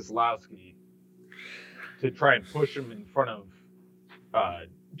Brad Keselowski to try and push him in front of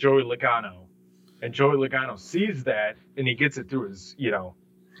Joey Logano. And Joey Logano sees that, and he gets it through his,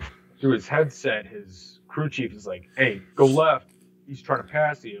 through his headset. His crew chief is like, hey, go left. He's trying to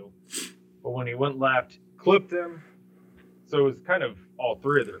pass you. But when he went left, clipped him. So it was kind of all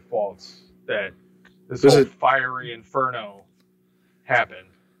three of their faults that this whole fiery inferno happened.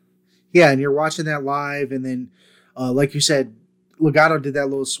 Yeah, and you're watching that live, and then, like you said, Logano did that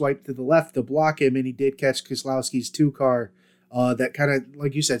little swipe to the left to block him, and he did catch Keselowski's 2-car that kind of,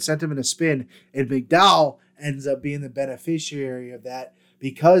 like you said, sent him in a spin. And McDowell ends up being the beneficiary of that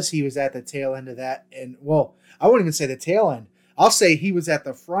because he was at the tail end of that. And, well, I wouldn't even say the tail end. I'll say he was at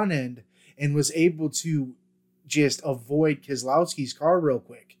the front end and was able to just avoid Keselowski's car real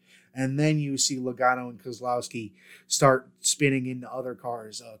quick. And then you see Logano and Keselowski start spinning into other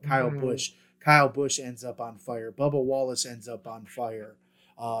cars. Kyle Busch ends up on fire. Bubba Wallace ends up on fire.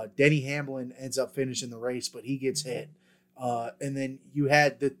 Denny Hamlin ends up finishing the race, but he gets hit. And then you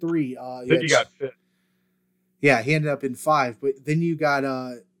had the three. Then you got fifth. Yeah, he ended up in 5. But then you got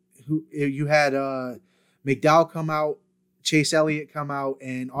you had McDowell come out, Chase Elliott come out,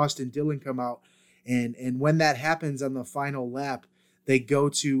 and Austin Dillon come out. And when that happens on the final lap, they go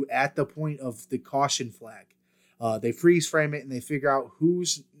to at the point of the caution flag. They freeze frame it and they figure out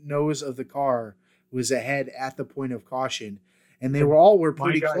whose nose of the car was ahead at the point of caution. And they were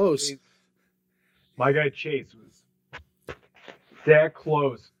pretty close. My guy Chase was that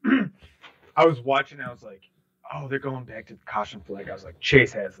close. I was watching, I was like, oh, they're going back to the caution flag. I was like,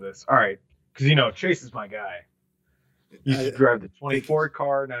 Chase has this. All right. Because, Chase is my guy. He used to drive the 24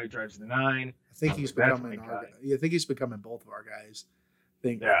 car. Now he drives the 9. I think he's becoming I think he's becoming both of our guys.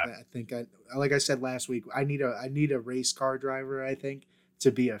 I think like I said last week, I need a race car driver, I think,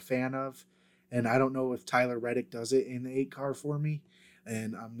 to be a fan of. And I don't know if Tyler Reddick does it in the 8 car for me.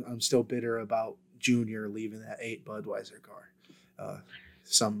 And I'm still bitter about Junior leaving that 8 Budweiser car.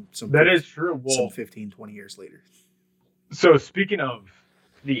 Some that is true. Well, some 15, 20 years later. So speaking of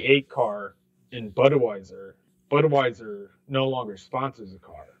the 8 car in Budweiser no longer sponsors a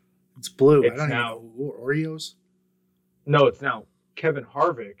car. It's blue. It's I don't now, know. Oreos? No, it's now Kevin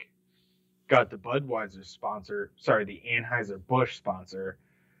Harvick got the Budweiser sponsor. Sorry, the Anheuser-Busch sponsor.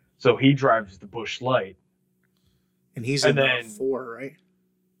 So he drives the Busch Light. And he's in the 4, right?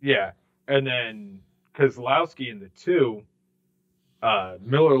 Yeah. And then Keselowski in the 2,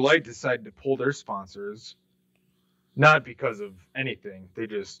 Miller Lite decided to pull their sponsors. Not because of anything.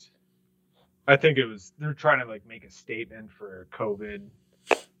 I think they're trying to like make a statement for COVID.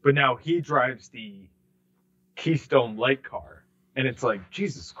 But now he drives the Keystone Light car. And it's like,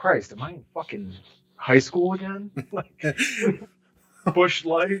 Jesus Christ, am I in fucking high school again? Like, Busch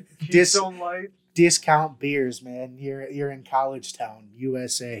Light, Keystone Light. Discount beers, man. You're in college town,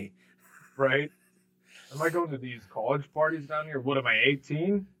 USA. Right? Am I going to these college parties down here? What am I,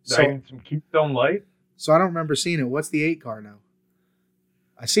 18? So, I need some Keystone Light? So I don't remember seeing it. What's the 8 car now?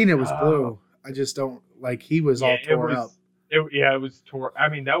 I seen it was blue. I just don't like. He was all torn up. It was torn. I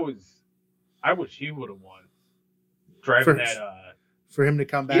mean, I wish he would have won. Driving for him to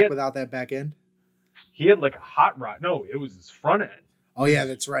come back without that back end. He had like a hot rod. No, it was his front end. Oh yeah,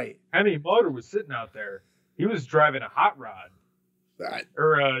 that's right. Hemi Motor was sitting out there. He was driving a hot rod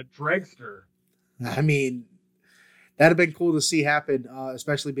or a dragster. I mean, that'd have been cool to see happen,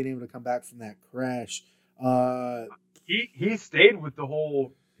 especially being able to come back from that crash. He stayed with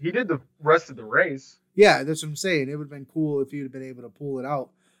he did the rest of the race. Yeah, that's what I'm saying. It would have been cool if you'd have been able to pull it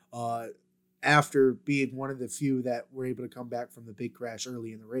out after being one of the few that were able to come back from the big crash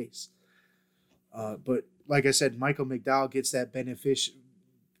early in the race. But like I said, Michael McDowell gets that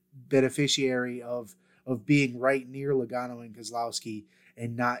beneficiary of being right near Logano and Keselowski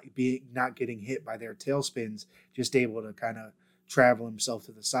and not getting hit by their tailspins, just able to kind of travel himself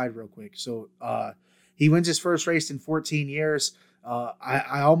to the side real quick. So he wins his first race in 14 years.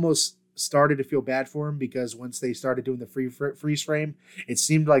 I almost started to feel bad for him because once they started doing the freeze frame, it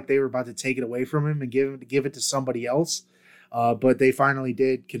seemed like they were about to take it away from him and give it to somebody else. But they finally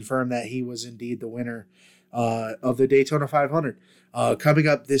did confirm that he was indeed the winner of the Daytona 500. Coming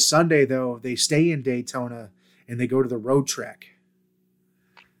up this Sunday, though, they stay in Daytona and they go to the road track.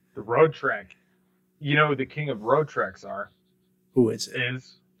 The road track. You know who the king of road tracks are? Who is it?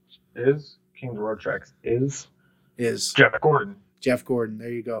 Is king of road tracks is Jeff Gordon. Jeff Gordon.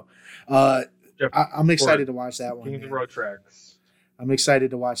 There you go. I'm excited to watch that one. King of the road tracks. I'm excited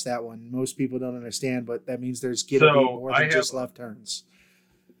to watch that one. Most people don't understand, but that means there's going to be more than just left turns.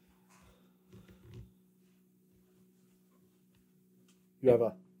 You have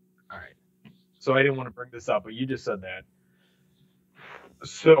all right. So I didn't want to bring this up, but you just said that.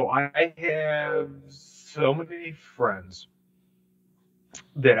 So I have so many friends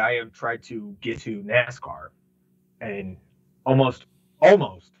that I have tried to get to NASCAR, and almost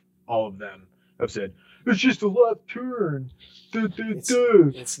all of them have said, it's just a left turn.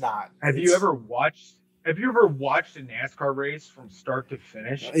 It's not. Have you ever watched a NASCAR race from start to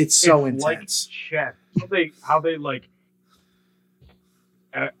finish? It's so intense. Like how they like.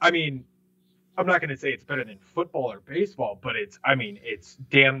 I mean, I'm not going to say it's better than football or baseball, but it's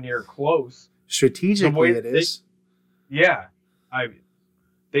damn near close. Strategically, it is. Yeah,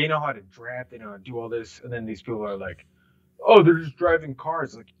 they know how to draft. They know how to do all this, and then these people are like, oh, they're just driving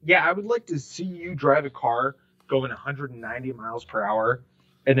cars. Like, yeah, I would like to see you drive a car going 190 miles per hour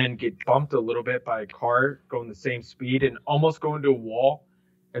and then get bumped a little bit by a car going the same speed and almost go into a wall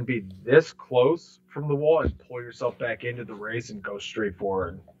and be this close from the wall and pull yourself back into the race and go straight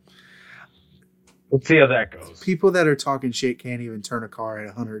forward. Let's see how that goes. People that are talking shit can't even turn a car at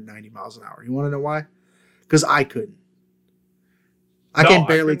 190 miles an hour. You want to know why? Because I couldn't. I can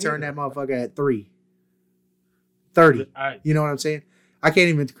barely turn that motherfucker at 30. You know what I'm saying? I can't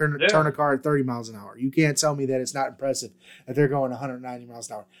even turn a car at 30 miles an hour. You can't tell me that it's not impressive that they're going 190 miles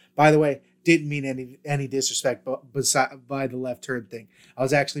an hour. By the way, didn't mean any disrespect by the left turn thing. I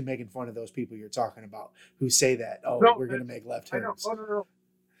was actually making fun of those people you're talking about who say that, we're going to make left turns.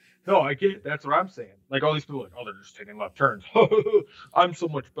 No, I get it. That's what I'm saying. Like all these people are like, they're just taking left turns. I'm so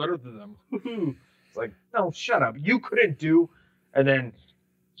much better than them. It's like, no, shut up. You couldn't do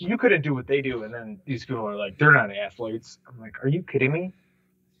what they do, and then these people are like, they're not athletes. I'm like, are you kidding me?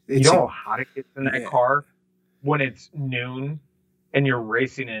 You don't know how to get in that car when it's noon and you're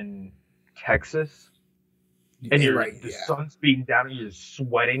racing in Texas and the sun's beating down and you're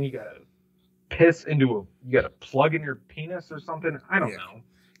sweating. You gotta plug in your penis or something. I don't know.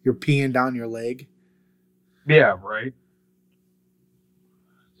 You're peeing down your leg. Yeah, right.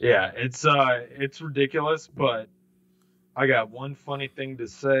 Yeah, it's ridiculous, but I got one funny thing to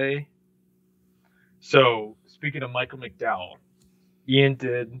say. So, speaking of Michael McDowell, Ian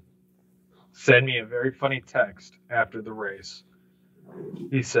did send me a very funny text after the race.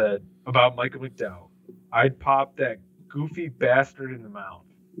 He said about Michael McDowell, I'd pop that goofy bastard in the mouth.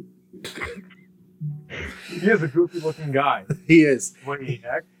 He is a goofy-looking guy. He is. What the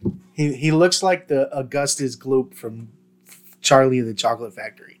heck? He looks like the Augustus Gloop from Charlie and the Chocolate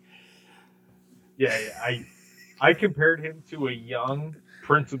Factory. Yeah. I compared him to a young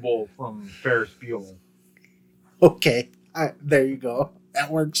principal from Ferris Bueller. Okay. There you go. That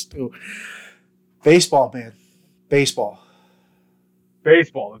works too. Baseball, man. Baseball.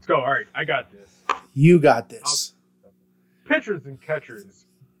 Baseball. Let's go. All right. I got this. You got this. Pitchers and catchers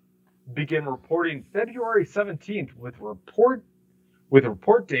begin reporting February 17th with report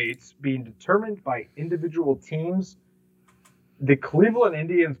dates being determined by individual teams. The Cleveland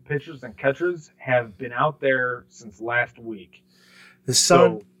Indians pitchers and catchers have been out there since last week. The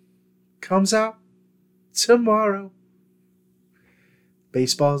sun comes out tomorrow.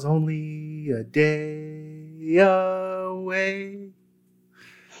 Baseball's only a day away.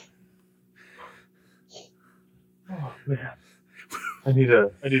 Oh man, I need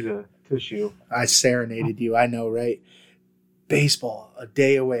a tissue. I serenaded you. I know, right? Baseball a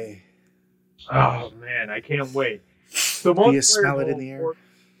day away. Oh man, I can't wait. So Do you smell it in the air?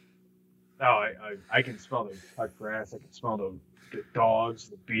 Oh, I can smell the cut grass. I can smell the dogs,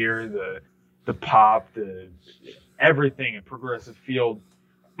 the beer, the pop, the everything at Progressive Field.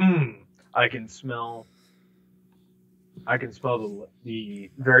 I can smell the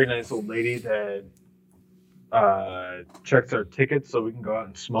very nice old lady that checks our tickets so we can go out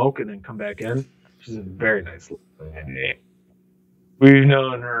and smoke and then come back in. She's a very nice lady. We've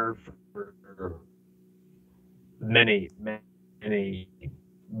known her for many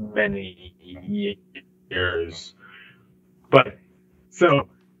years. But so,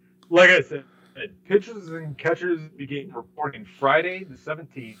 like I said, pitchers and catchers began reporting Friday the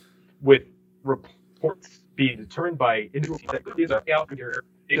 17th, with reports being determined by individual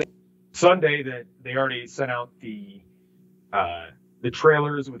teams. Sunday that they already sent out the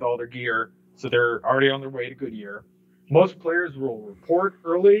trailers with all their gear, so they're already on their way to Goodyear. Most players will report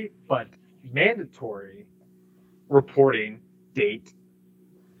early, but mandatory reporting date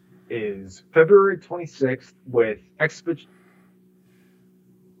is February 26th with exhibition.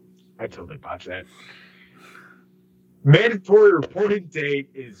 I totally botched that. Mandatory reporting date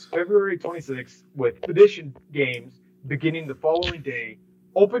is February 26th with expedition games beginning the following day.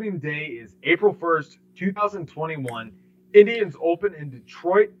 Opening day is April 1st, 2021. Indians open in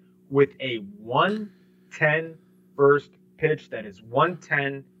Detroit with a 1:10 first pitch. That is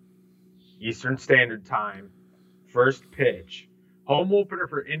 1:10 Eastern Standard Time. First pitch. Home opener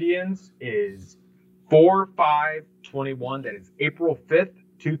for Indians is 4/5/21. That is April 5th,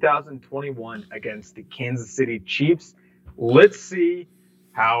 2021 against the Kansas City Chiefs. Let's see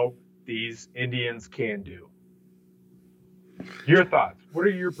how these Indians can do. Your thoughts? What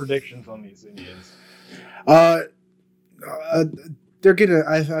are your predictions on these Indians? They're gonna.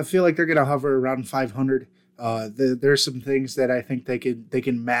 I feel like they're gonna hover around 500. There's some things that I think they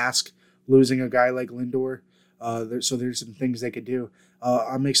can mask losing a guy like Lindor. So there's some things they could do.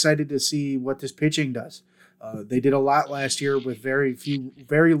 I'm excited to see what this pitching does. They did a lot last year with very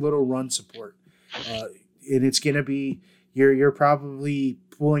little run support, and it's gonna be you're probably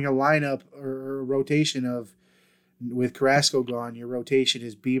pulling a lineup or a rotation of. With Carrasco gone, your rotation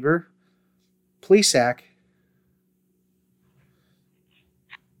is Bieber, Plesac.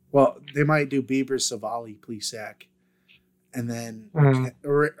 Well, they might do Bieber, Savali, Plesac, and then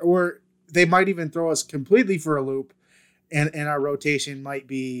or they might even throw us completely for a loop, and our rotation might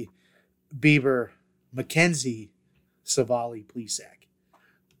be Bieber, McKenzie, Savali, Plesac.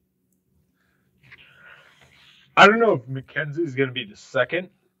 I don't know if McKenzie is going to be the second.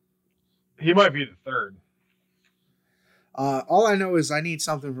 He might be the third. All I know is I need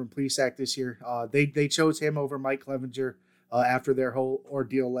something from Plesac this year. They chose him over Mike Clevenger after their whole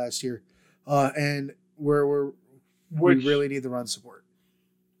ordeal last year, and we really need the run support.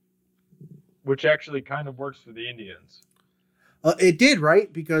 Which actually kind of works for the Indians. It did,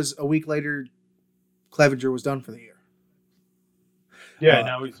 right? Because a week later, Clevenger was done for the year. Yeah,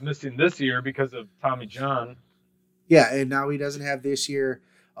 now he's missing this year because of Tommy John. Yeah, and now he doesn't have this year.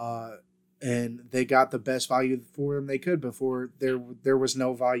 And they got the best value for him they could before there was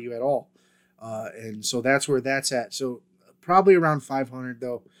no value at all. And so that's where that's at. So probably around 500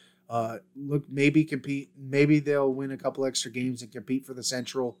 though. Look, maybe compete. Maybe they'll win a couple extra games and compete for the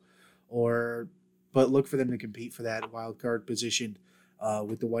Central, but look for them to compete for that wild card position.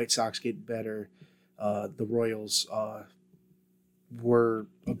 With the White Sox getting better, the Royals were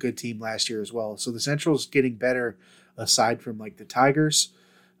a good team last year as well. So the Central's getting better aside from like the Tigers.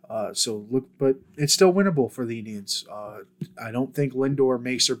 So look, but it's still winnable for the Indians. I don't think Lindor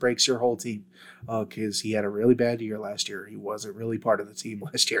makes or breaks your whole team because he had a really bad year last year. He wasn't really part of the team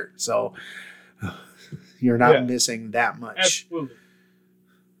last year. So you're not missing that much. Absolutely.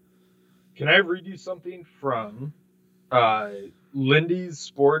 Can I read you something from Lindy's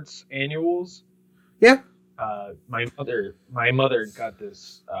Sports Annuals? Yeah. my mother got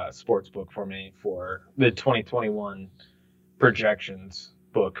this sports book for me for the 2021 projections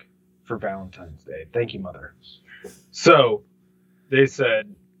book for Valentine's Day. Thank you, Mother. So they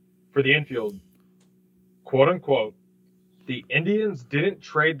said for the infield, quote unquote, the Indians didn't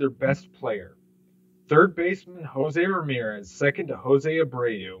trade their best player. Third baseman Jose Ramirez, second to Jose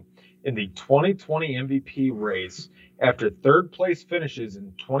Abreu in the 2020 MVP race after third place finishes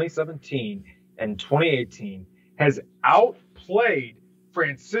in 2017 and 2018, has outplayed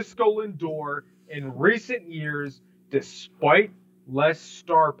Francisco Lindor in recent years despite less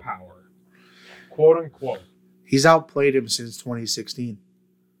star power. Quote unquote. He's outplayed him since 2016.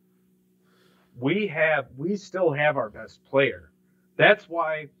 We still have our best player. That's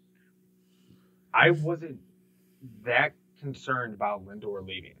why I wasn't that concerned about Lindor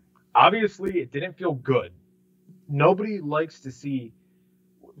leaving. Obviously, it didn't feel good. Nobody likes to see,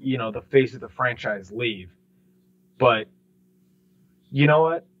 the face of the franchise leave. But you know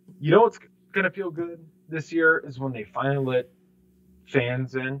what? You know what's going to feel good this year is when they finally let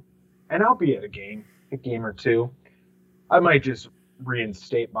fans in. And I'll be at a game or two. I might just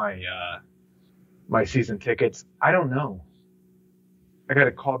reinstate my my season tickets. I don't know. I got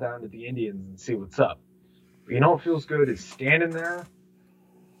to call down to the Indians and see what's up. But you know what feels good is standing there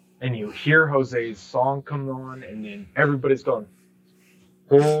and you hear Jose's song come on and then everybody's going,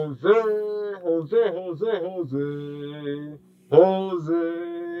 Jose, Jose, Jose, Jose,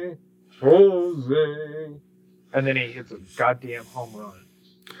 Jose, Jose. And then he hits a goddamn home run.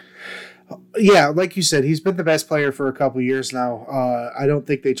 Yeah, like you said, he's been the best player for a couple years now. I don't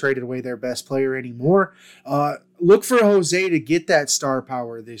think they traded away their best player anymore. Look for Jose to get that star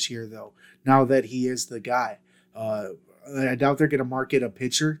power this year, though, now that he is the guy. I doubt they're going to market a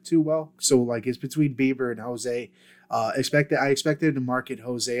pitcher too well. So, it's between Bieber and Jose. I expected to market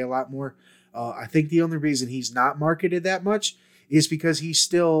Jose a lot more. I think the only reason he's not marketed that much is because he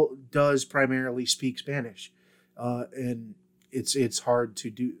still does primarily speak Spanish. And it's hard to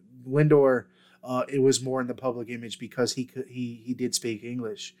do. Lindor, it was more in the public image because he did speak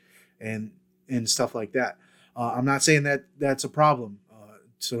English and stuff like that. I'm not saying that that's a problem.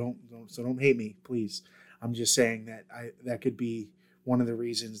 So don't hate me, please. I'm just saying that that could be one of the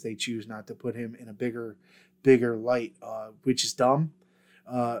reasons they choose not to put him in a bigger light, which is dumb.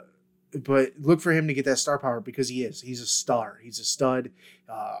 But look for him to get that star power because he is. He's a star. He's a stud.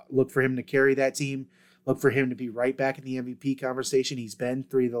 Look for him to carry that team. Look for him to be right back in the MVP conversation. He's been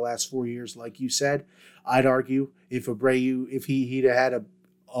 3 of the last 4 years, like you said. I'd argue if Abreu, if he'd have had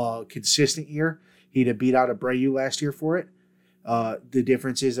a consistent year, he'd have beat out Abreu last year for it. The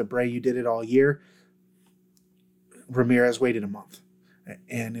difference is Abreu did it all year. Ramirez waited a month.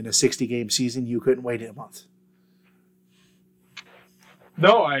 And in a 60-game season, you couldn't wait a month.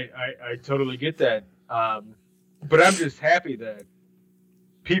 No, I totally get that. But I'm just happy that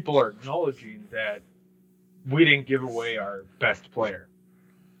people are acknowledging that we didn't give away our best player.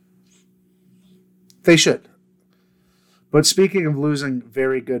 They should. But speaking of losing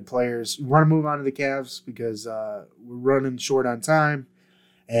very good players, we want to move on to the Cavs because we're running short on time,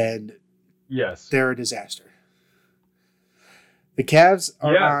 and yes, they're a disaster. The Cavs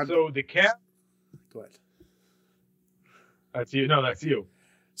are on. So the Cavs. Go ahead. That's you. No, that's you.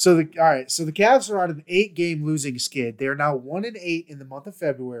 So the Cavs are on an 8-game losing skid. They are now 1-8 in the month of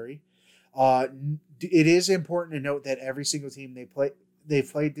February. It is important to note that every single team they've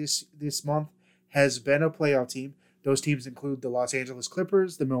played this month has been a playoff team. Those teams include the Los Angeles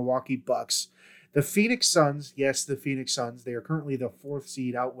Clippers, the Milwaukee Bucks, the Phoenix Suns. Yes, the Phoenix Suns. They are currently the 4th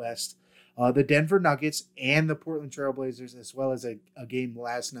seed out west. The Denver Nuggets and the Portland Trailblazers, as well as a game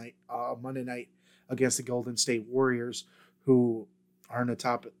last night, Monday night, against the Golden State Warriors, who aren't a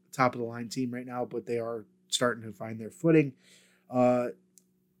top of the line team right now, but they are starting to find their footing.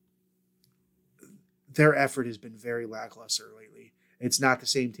 Their effort has been very lackluster lately. It's not the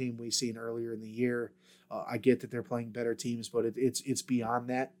same team we've seen earlier in the year. I get that they're playing better teams, but it's beyond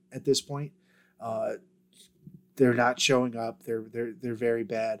that at this point. They're not showing up. They're very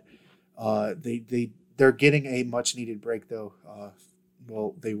bad. They're getting a much needed break though.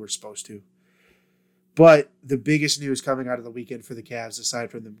 Well, they were supposed to. But the biggest news coming out of the weekend for the Cavs, aside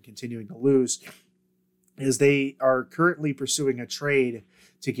from them continuing to lose, is they are currently pursuing a trade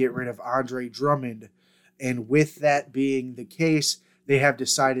to get rid of Andre Drummond. And with that being the case, they have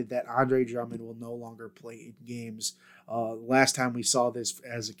decided that Andre Drummond will no longer play in games. Last time we saw this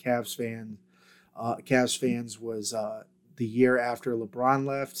as a Cavs fans was the year after LeBron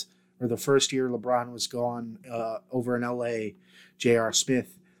left, or the first year LeBron was gone over in LA. J.R.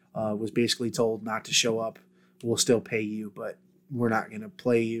 Smith was basically told not to show up. We'll still pay you, but we're not going to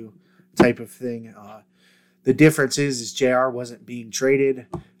play you type of thing. The difference is JR wasn't being traded.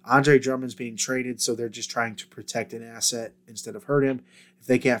 Andre Drummond's being traded, so they're just trying to protect an asset instead of hurt him. If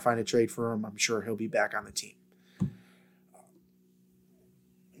they can't find a trade for him, I'm sure he'll be back on the team.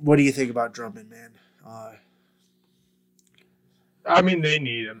 What do you think about Drummond, man? I mean, they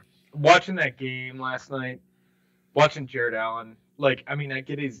need him. Watching that game last night, watching Jared Allen, I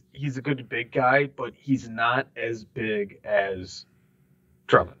get he's a good big guy, but he's not as big as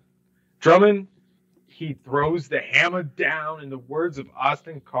Drummond. Drummond, he throws the hammer down. In the words of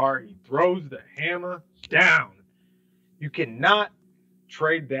Austin Carr, he throws the hammer down. You cannot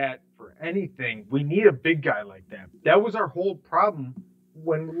trade that for anything. We need a big guy like that. That was our whole problem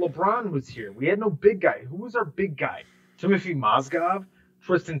when LeBron was here. We had no big guy. Who was our big guy? Timothy Mozgov?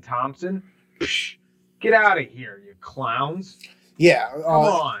 Tristan Thompson? Psh, get out of here, you clowns. Yeah. Come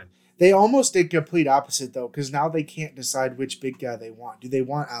on. They almost did complete opposite, though, because now they can't decide which big guy they want. Do they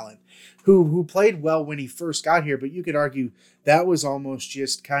want Allen, who played well when he first got here, but you could argue that was almost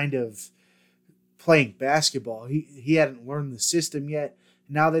just kind of playing basketball. He hadn't learned the system yet.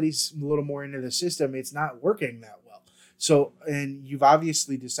 Now that he's a little more into the system, it's not working that well. So, and you've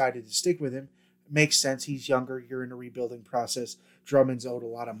obviously decided to stick with him. Makes sense. He's younger. You're in a rebuilding process. Drummond's owed a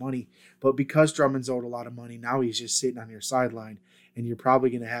lot of money. But because Drummond's owed a lot of money, now he's just sitting on your sideline, and you're probably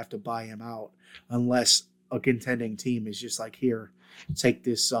going to have to buy him out unless a contending team is just like, here, take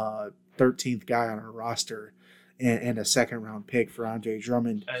this 13th guy on our roster and a second-round pick for Andre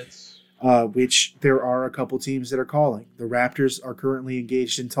Drummond, which there are a couple teams that are calling. The Raptors are currently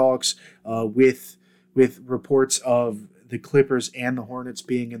engaged in talks with reports of the Clippers and the Hornets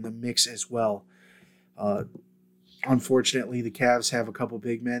being in the mix as well. Unfortunately, the Cavs have a couple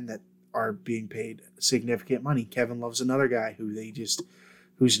big men that are being paid significant money. Kevin Love's another guy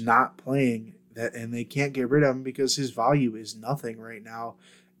who's not playing that, and they can't get rid of him because his value is nothing right now,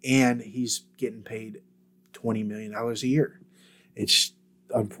 and he's getting paid $20 million a year. It's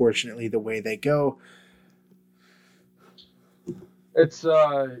unfortunately the way they go. It's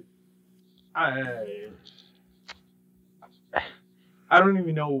I don't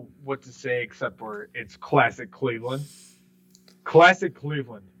even know what to say except for it's classic Cleveland. Classic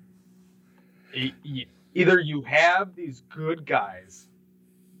Cleveland. Either you have these good guys,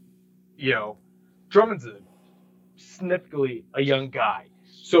 Drummond's significantly a young guy,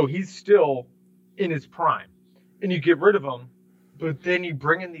 so he's still in his prime, and you get rid of him, but then you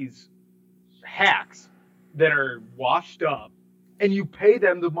bring in these hacks that are washed up, and you pay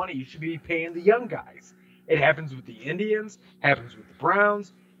them the money you should be paying the young guys. It happens with the Indians, happens with the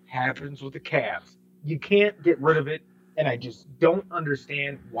Browns, happens with the Cavs. You can't get rid of it, and I just don't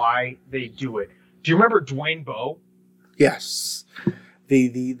understand why they do it. Do you remember Dwayne Bowe? Yes.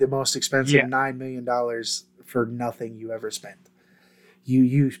 The most expensive $9 million for nothing you ever spent.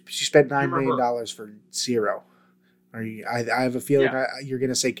 You spent $9 million for zero. I have a feeling you're going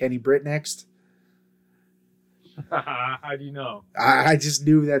to say Kenny Britt next. How do you know? I just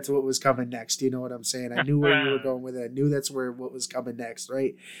knew that's what was coming next. You know what I'm saying? I knew where you were going with it. I knew that's what was coming next,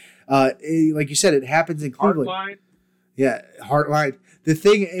 right? Like you said, it happens in Cleveland. Heartline? Yeah, Heartline. The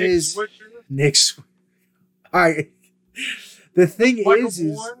thing is, Nick's. All right. The thing is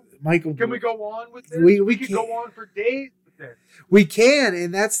Michael. Can we go on with this? We can go on for days with this. We can,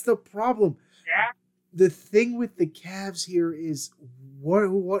 and that's the problem. Yeah. The thing with the Cavs here is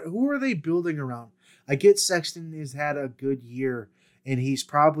who are they building around? I get Sexton has had a good year, and he's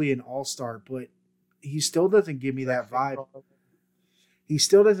probably an all-star, but he still doesn't give me that vibe. He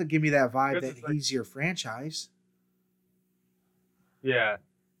still doesn't give me that vibe that he's your franchise. Yeah.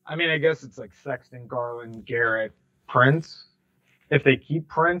 I mean, I guess it's like Sexton, Garland, Garrett, Prince. If they keep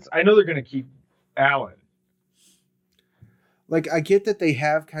Prince, I know they're going to keep Allen. Like, I get that they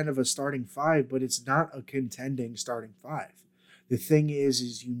have kind of a starting five, but it's not a contending starting five. The thing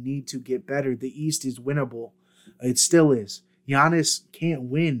is you need to get better. The East is winnable. It still is. Giannis can't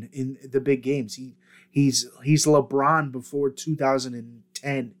win in the big games. He's LeBron before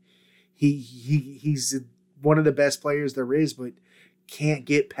 2010. He's one of the best players there is, but can't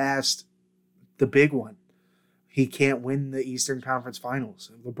get past the big one. He can't win the Eastern Conference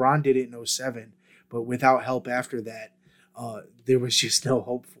Finals. LeBron did it in 2007, but without help after that, there was just no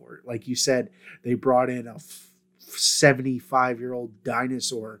hope for it. Like you said, they brought in a 75-year-old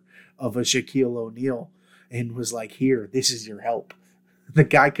dinosaur of a Shaquille O'Neal and was like, here, this is your help. The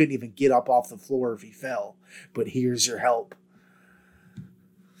guy couldn't even get up off the floor if he fell, but here's your help.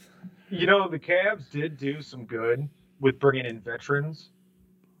 The Cavs did do some good with bringing in veterans,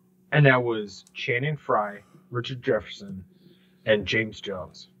 and that was Channing Frye, Richard Jefferson, and James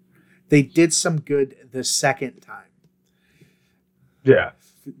Jones. They did some good the second time. Yeah.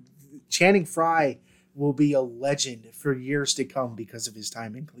 Channing Frye will be a legend for years to come because of his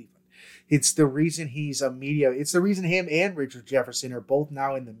time in Cleveland. It's the reason he's a media. It's the reason him and Richard Jefferson are both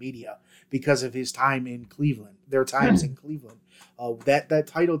now in the media because of his time in Cleveland. Their times in Cleveland. That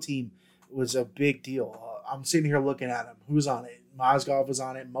title team was a big deal. I'm sitting here looking at him. Who's on it? Mozgov was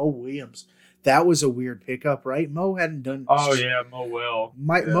on it. Mo Williams. That was a weird pickup, right? Mo hadn't done. Oh yeah, Mo will.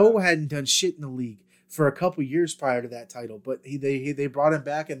 Mo hadn't done shit in the league for a couple years prior to that title, but they brought him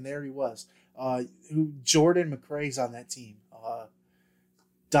back, and there he was. Jordan McRae's on that team.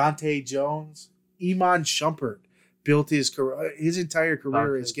 Dante Jones, Iman Shumpert built his career. His entire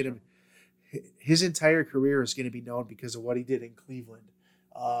career is going to be known because of what he did in Cleveland.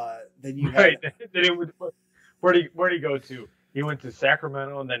 Then you where'd he go to? He went to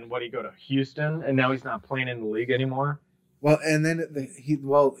Sacramento, and then he go to Houston, and now he's not playing in the league anymore. Well, and then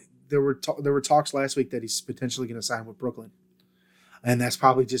there were talks last week that he's potentially going to sign with Brooklyn, and that's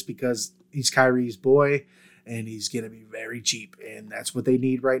probably just because he's Kyrie's boy. And he's going to be very cheap. And that's what they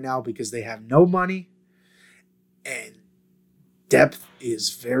need right now because they have no money. And depth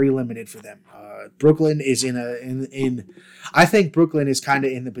is very limited for them. Brooklyn is I think Brooklyn is kind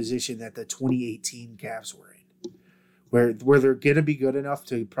of in the position that the 2018 Cavs were in. Where they're going to be good enough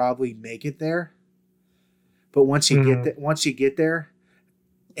to probably make it there. But once you get there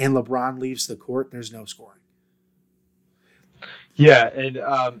and LeBron leaves the court, there's no scoring. Yeah,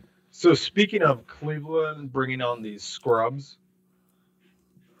 and so speaking of Cleveland bringing on these scrubs,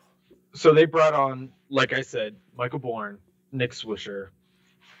 so they brought on, like I said, Michael Bourne, Nick Swisher,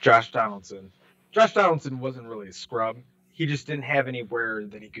 Josh Donaldson. Josh Donaldson wasn't really a scrub. He just didn't have anywhere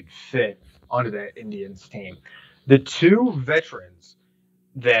that he could fit onto that Indians team. The two veterans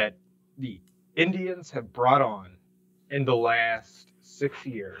that the Indians have brought on in the last 6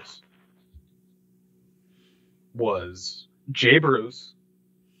 years was Jay Bruce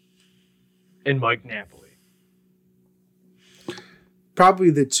and Mike Napoli. Probably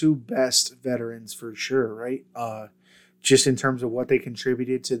the two best veterans for sure, right? Just in terms of what they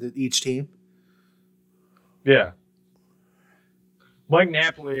contributed to each team. Yeah. Mike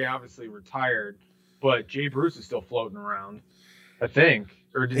Napoli obviously retired, but Jay Bruce is still floating around, I think.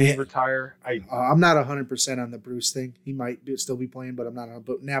 Or did he retire? I'm not 100% on the Bruce thing. He might still be playing, but I'm not on.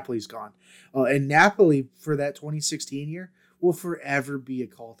 But Napoli's gone. And Napoli, for that 2016 year, will forever be a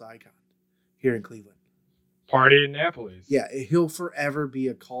cult icon here in Cleveland. Party in Napoli. Yeah, he'll forever be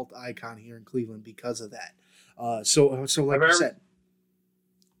a cult icon here in Cleveland because of that. So like you said.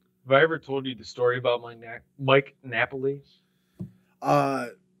 Have I ever told you the story about Mike Napoli?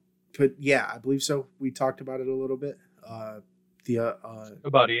 But yeah, I believe so. We talked about it a little bit.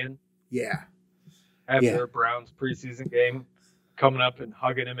 About Ian? Yeah. After Browns preseason game, coming up and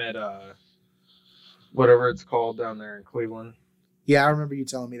hugging him at whatever it's called down there in Cleveland. Yeah, I remember you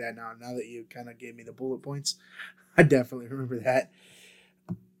telling me that now. Now that you kind of gave me the bullet points, I definitely remember that.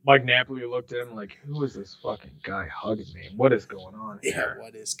 Mike Napoli looked at him like, who is this fucking guy hugging me? What is going on here? Yeah,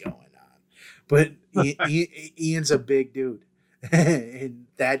 what is going on? But Ian's a big dude. And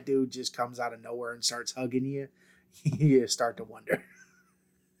that dude just comes out of nowhere and starts hugging you. You start to wonder.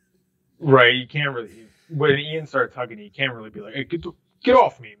 Right, you can't really. When Ian starts hugging you, you can't really be like, hey, get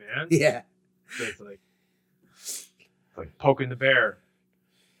off me, man. Yeah. So it's like poking the bear.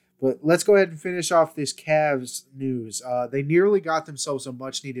 But let's go ahead and finish off this Cavs news. They nearly got themselves a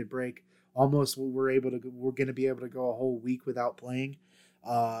much-needed break. Almost we're going to be able to go a whole week without playing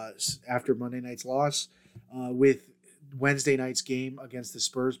after Monday night's loss, with Wednesday night's game against the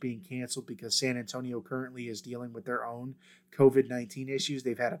Spurs being canceled because San Antonio currently is dealing with their own COVID-19 issues.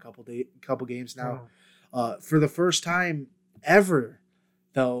 They've had a couple games now. For the first time ever,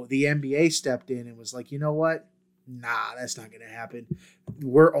 though, the NBA stepped in and was like, you know what? Nah, that's not going to happen.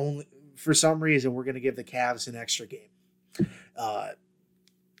 For some reason, we're going to give the Cavs an extra game.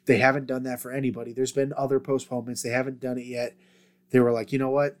 They haven't done that for anybody. There's been other postponements. They haven't done it yet. They were like, you know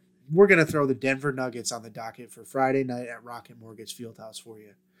what? We're going to throw the Denver Nuggets on the docket for Friday night at Rocket Mortgage Fieldhouse for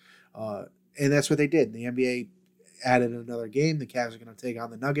you. And that's what they did. The NBA added another game. The Cavs are going to take on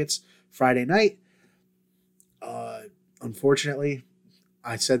the Nuggets Friday night. Unfortunately,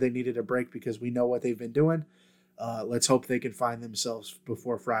 I said they needed a break because we know what they've been doing. Let's hope they can find themselves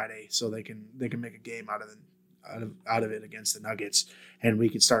before Friday so they can make a game out of it against the Nuggets, and we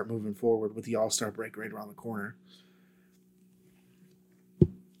can start moving forward with the All-Star break right around the corner.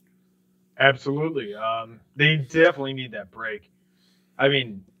 Absolutely. They definitely need that break. I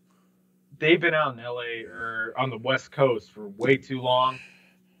mean, they've been out in LA or on the West Coast for way too long.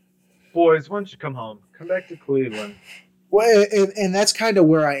 Boys, why don't you come home? Come back to Cleveland. Well, and that's kind of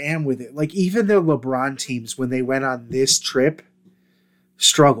where I am with it. Like, even the LeBron teams, when they went on this trip,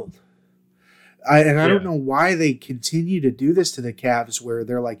 struggled. I don't know why they continue to do this to the Cavs, where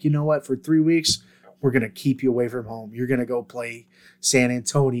they're like, you know what, for 3 weeks, we're going to keep you away from home. You're going to go play San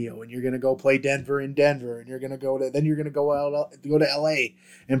Antonio, and you're going to go play Denver, and you're going to go to LA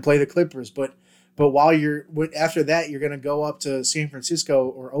and play the Clippers. But while after that, you're going to go up to San Francisco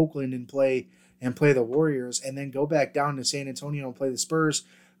or Oakland and play the Warriors, and then go back down to San Antonio and play the Spurs.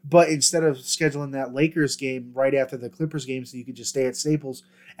 But instead of scheduling that Lakers game right after the Clippers game so you could just stay at Staples,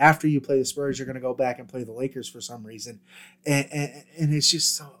 after you play the Spurs, you're going to go back and play the Lakers for some reason. And it's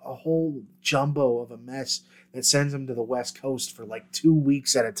just a whole jumbo of a mess that sends them to the West Coast for like 2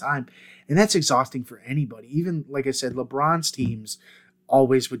 weeks at a time. And that's exhausting for anybody. Even, like I said, LeBron's teams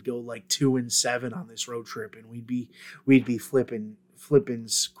always would go like 2-7 on this road trip, and we'd be flipping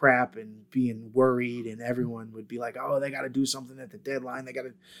crap and being worried, and everyone would be like, oh, they got to do something at the deadline.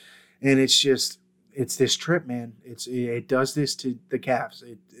 And it's this trip, man. It does this to the Cavs.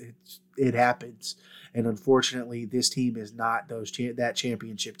 It happens. And unfortunately, this team is not that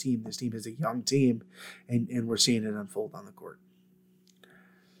championship team. This team is a young team, and we're seeing it unfold on the court.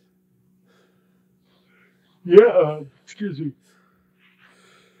 Yeah, excuse me.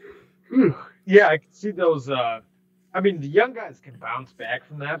 Yeah, I can see those. I mean, the young guys can bounce back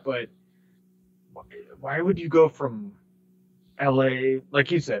from that, but why would you go from LA,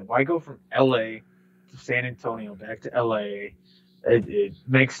 like you said, why go from LA to San Antonio back to LA? It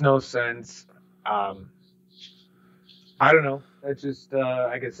makes no sense. I don't know. That's just,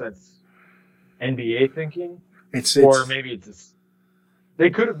 I guess that's NBA thinking. Or maybe it's just, they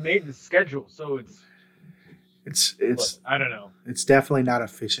could have made the schedule so it's I don't know. It's definitely not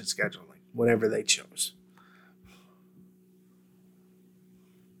efficient scheduling, whatever they chose.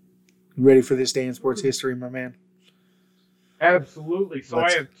 You ready for this day in sports history, my man? Absolutely. So I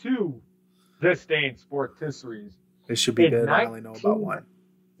have two this day in sports histories. This should be good. I only know about one.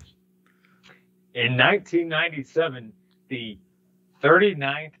 In 1997, the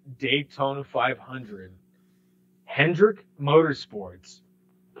 39th Daytona 500, Hendrick Motorsports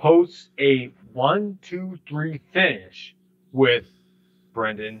posts a 1-2-3 finish with,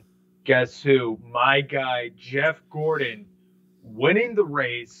 Brendan, guess who? My guy, Jeff Gordon, winning the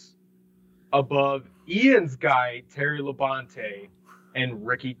race above Ian's guy, Terry Labonte, and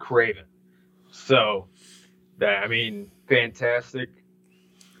Ricky Craven. So, fantastic.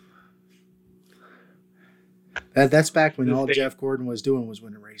 That's back when all Jeff Gordon was doing was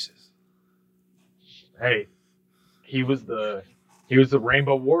winning races. Hey, he was the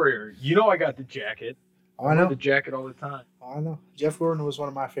Rainbow Warrior. You know I got the jacket. Oh, I know. I wear the jacket all the time. Oh, I know. Jeff Gordon was one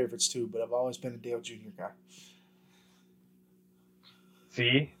of my favorites too, but I've always been a Dale Jr. guy.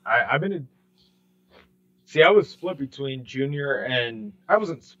 See, I was split between Junior and I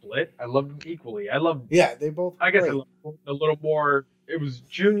wasn't split. I loved them equally. They both. I guess I loved a little more. It was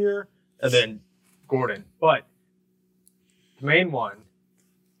Junior and then Gordon, but the main one.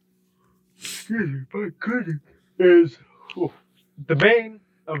 Excuse me, my goodness, is the main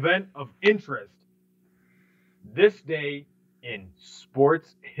event of interest this day in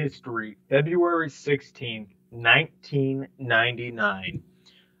sports history, February 16th, 1999.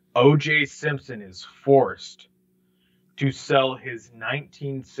 O.J. Simpson is forced to sell his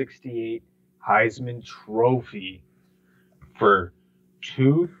 1968 Heisman Trophy for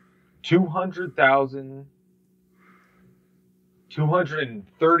 $230,000 to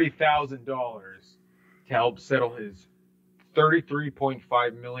help settle his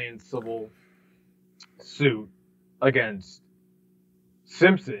 $33.5 million civil suit against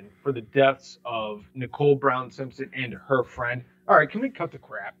Simpson for the deaths of Nicole Brown Simpson and her friend. All right, can we cut the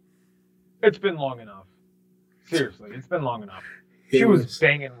crap? It's been long enough. Seriously, it's been long enough. She was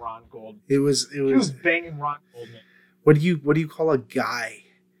banging Ron Goldman. She was banging Ron Goldman. What do you call a guy?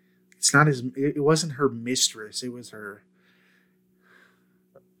 It's not his. It wasn't her mistress. It was her.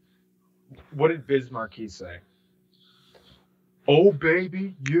 What did Biz Marquis say? Oh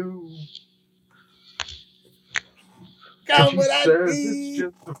baby, you. Come with it's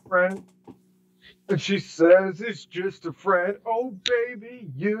just a friend. And she says it's just a friend. Oh,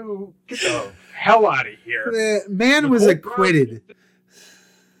 baby, you. Get the hell out of here. The man was acquitted.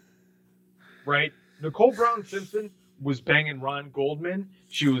 Right? Nicole Brown Simpson was banging Ron Goldman.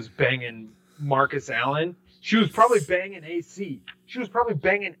 She was banging Marcus Allen. She was probably banging AC. She was probably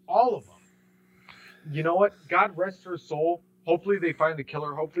banging all of them. You know what? God rest her soul. Hopefully they find the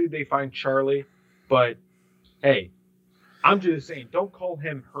killer. Hopefully they find Charlie. But, hey, I'm just saying, don't call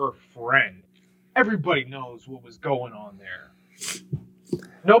him her friend. Everybody knows what was going on there.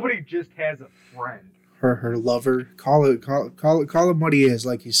 Nobody just has a friend. Her lover. Call him what he is,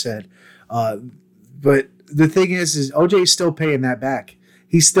 like you said. But the thing is OJ's still paying that back.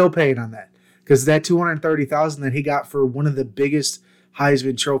 He's still paying on that because that $230,000 that he got for one of the biggest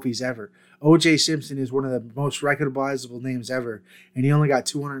Heisman trophies ever. O.J. Simpson is one of the most recognizable names ever, and he only got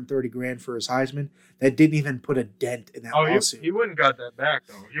 $230,000 for his Heisman. That didn't even put a dent in that lawsuit. He wouldn't got that back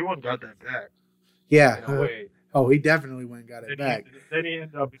though. He wouldn't got that back. Yeah. In a way. Oh, he definitely went and got it back. Then he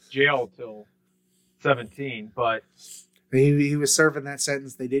ended up in jail till 17, but he was serving that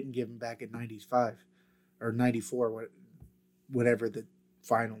sentence. They didn't give him back in 95 or 94, whatever the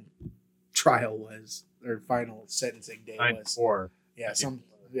final trial was or final sentencing day 94. was.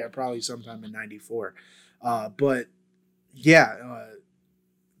 Yeah, probably sometime in 94. But yeah,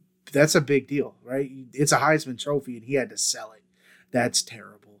 that's a big deal, right? It's a Heisman Trophy, and he had to sell it. That's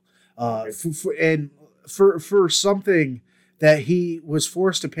terrible. For something that he was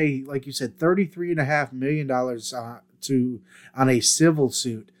forced to pay, like you said, $33.5 million on a civil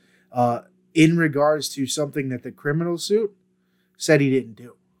suit, in regards to something that the criminal suit said he didn't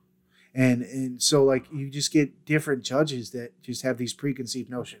do. And so, like, you just get different judges that just have these preconceived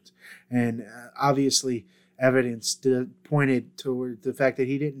notions. And obviously, evidence pointed toward the fact that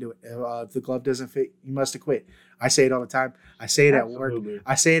he didn't do it. If the glove doesn't fit, you must have quit. I say it all the time. I say it Absolutely. at work.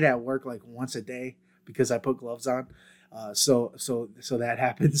 I say it at work like once a day because I put gloves on. So that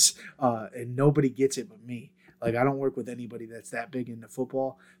happens. And nobody gets it but me. Like, I don't work with anybody that's that big into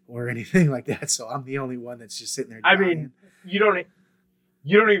football or anything like that. So I'm the only one that's just sitting there dying. I mean,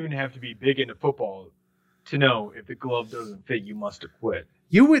 you don't even have to be big into football to know if the glove doesn't fit, you must have quit.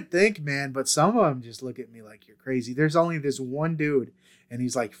 You would think, man, but some of them just look at me like you're crazy. There's only this one dude, and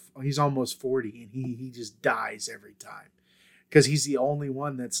he's almost 40, and he just dies every time because he's the only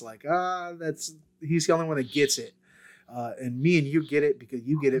one that's like, he's the only one that gets it. And me and you get it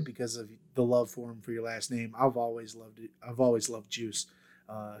because of the love for him for your last name. I've always loved it. I've always loved Juice.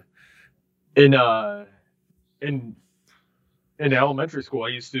 In elementary school,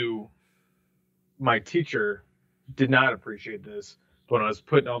 my teacher did not appreciate this. When I was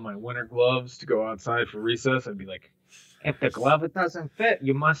putting on my winter gloves to go outside for recess, I'd be like, if the glove it doesn't fit,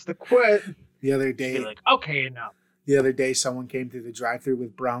 you must have quit. The other day, I'd be like, okay, enough. The other day, someone came through the drive-thru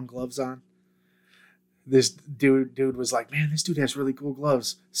with brown gloves on. This dude was like, man, this dude has really cool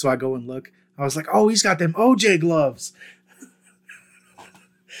gloves. So I go and look. I was like, oh, he's got them OJ gloves.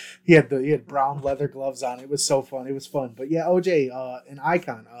 He had brown leather gloves on. It was so fun. It was fun. But yeah, OJ, an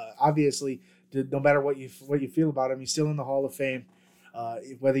icon. Obviously, no matter what you feel about him, he's still in the Hall of Fame.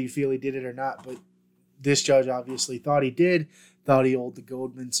 Whether you feel he did it or not, but this judge obviously thought he did. Thought he owed the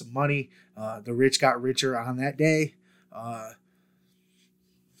Goldman some money. The rich got richer on that day.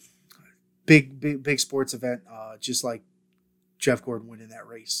 Big sports event. Just like Jeff Gordon winning that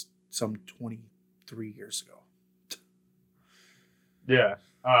race some 23 years ago. Yeah.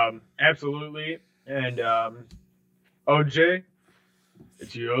 Absolutely. And OJ,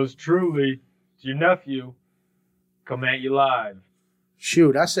 it's yours truly. It's your nephew. Come at you live.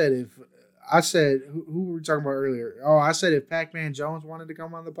 Shoot, I said who were we talking about earlier? Oh, I said if Pac-Man Jones wanted to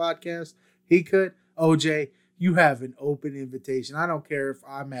come on the podcast, he could. OJ, you have an open invitation. I don't care if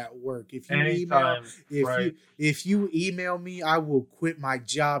I'm at work. If you email me, I will quit my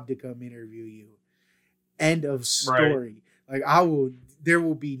job to come interview you. End of story. Right. Like there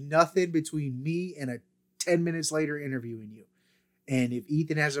will be nothing between me and a 10 minutes later interviewing you. And if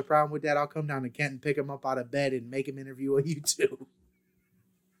Ethan has a problem with that, I'll come down to Kent and pick him up out of bed and make him interview you too.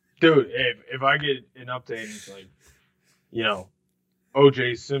 Dude, if I get an update, it's like,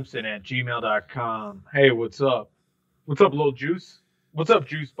 OJSimpson@gmail.com. Hey, what's up? What's up, little Juice? What's up,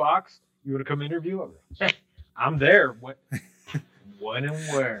 Juice Box? You want to come interview? I'm there. What? When and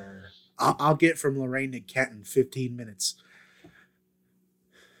where? I'll get from Lorraine to Kent in 15 minutes.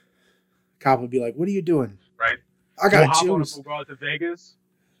 Cop would be like, what are you doing? Right. I got Juice. We'll go out to Vegas.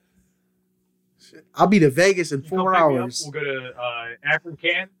 I'll be to Vegas in 4 hours. We'll go to Akron,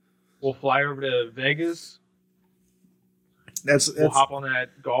 Can. We'll fly over to Vegas. We'll hop on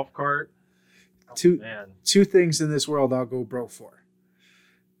that golf cart. Two things in this world I'll go broke for.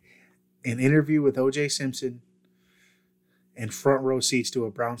 An interview with O.J. Simpson and front row seats to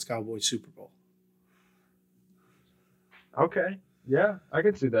a Browns-Cowboys Super Bowl. Okay. Yeah, I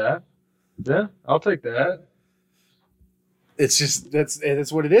can see that. Yeah, I'll take that. It's just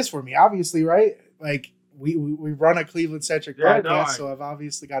that's what it is for me, obviously, right? Like we run a Cleveland-centric podcast, so I've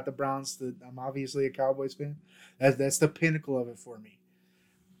obviously got the Browns. I'm obviously a Cowboys fan. That's the pinnacle of it for me.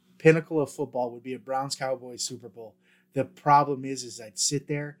 Pinnacle of football would be a Browns-Cowboys Super Bowl. The problem is I'd sit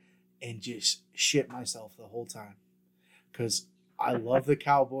there and just shit myself the whole time because I love the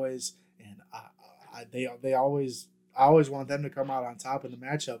Cowboys and I always want them to come out on top in the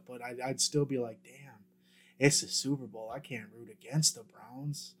matchup, but I'd still be like, damn, it's the Super Bowl. I can't root against the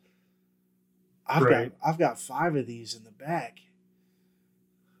Browns. I've got 5 of these in the back.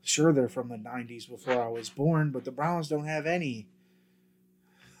 Sure, they're from the 90s before I was born, but the Browns don't have any.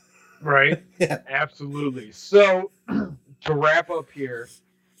 Right? Yeah. Absolutely. So, to wrap up here,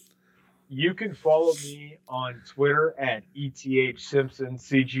 you can follow me on Twitter at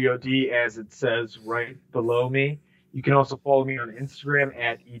ETHSimpsonCGOD, as it says right below me. You can also follow me on Instagram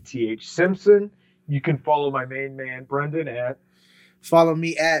at ETHSimpson. You can follow my main man, Brendan, at... Follow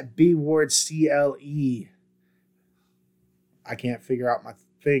me at BWardCLE. I can't figure out my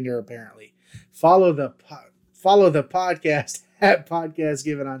finger, apparently. Follow the podcast at Podcast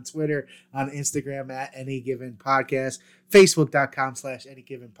Given on Twitter, on Instagram at Any Given Podcast, Facebook.com/Any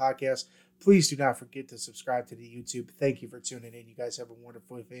Given Podcast. Please do not forget to subscribe to the YouTube. Thank you for tuning in. You guys have a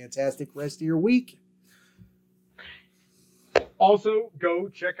wonderful, fantastic rest of your week. Also, go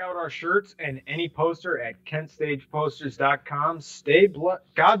check out our shirts and any poster at KentStagePosters.com.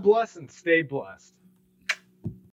 God bless and stay blessed.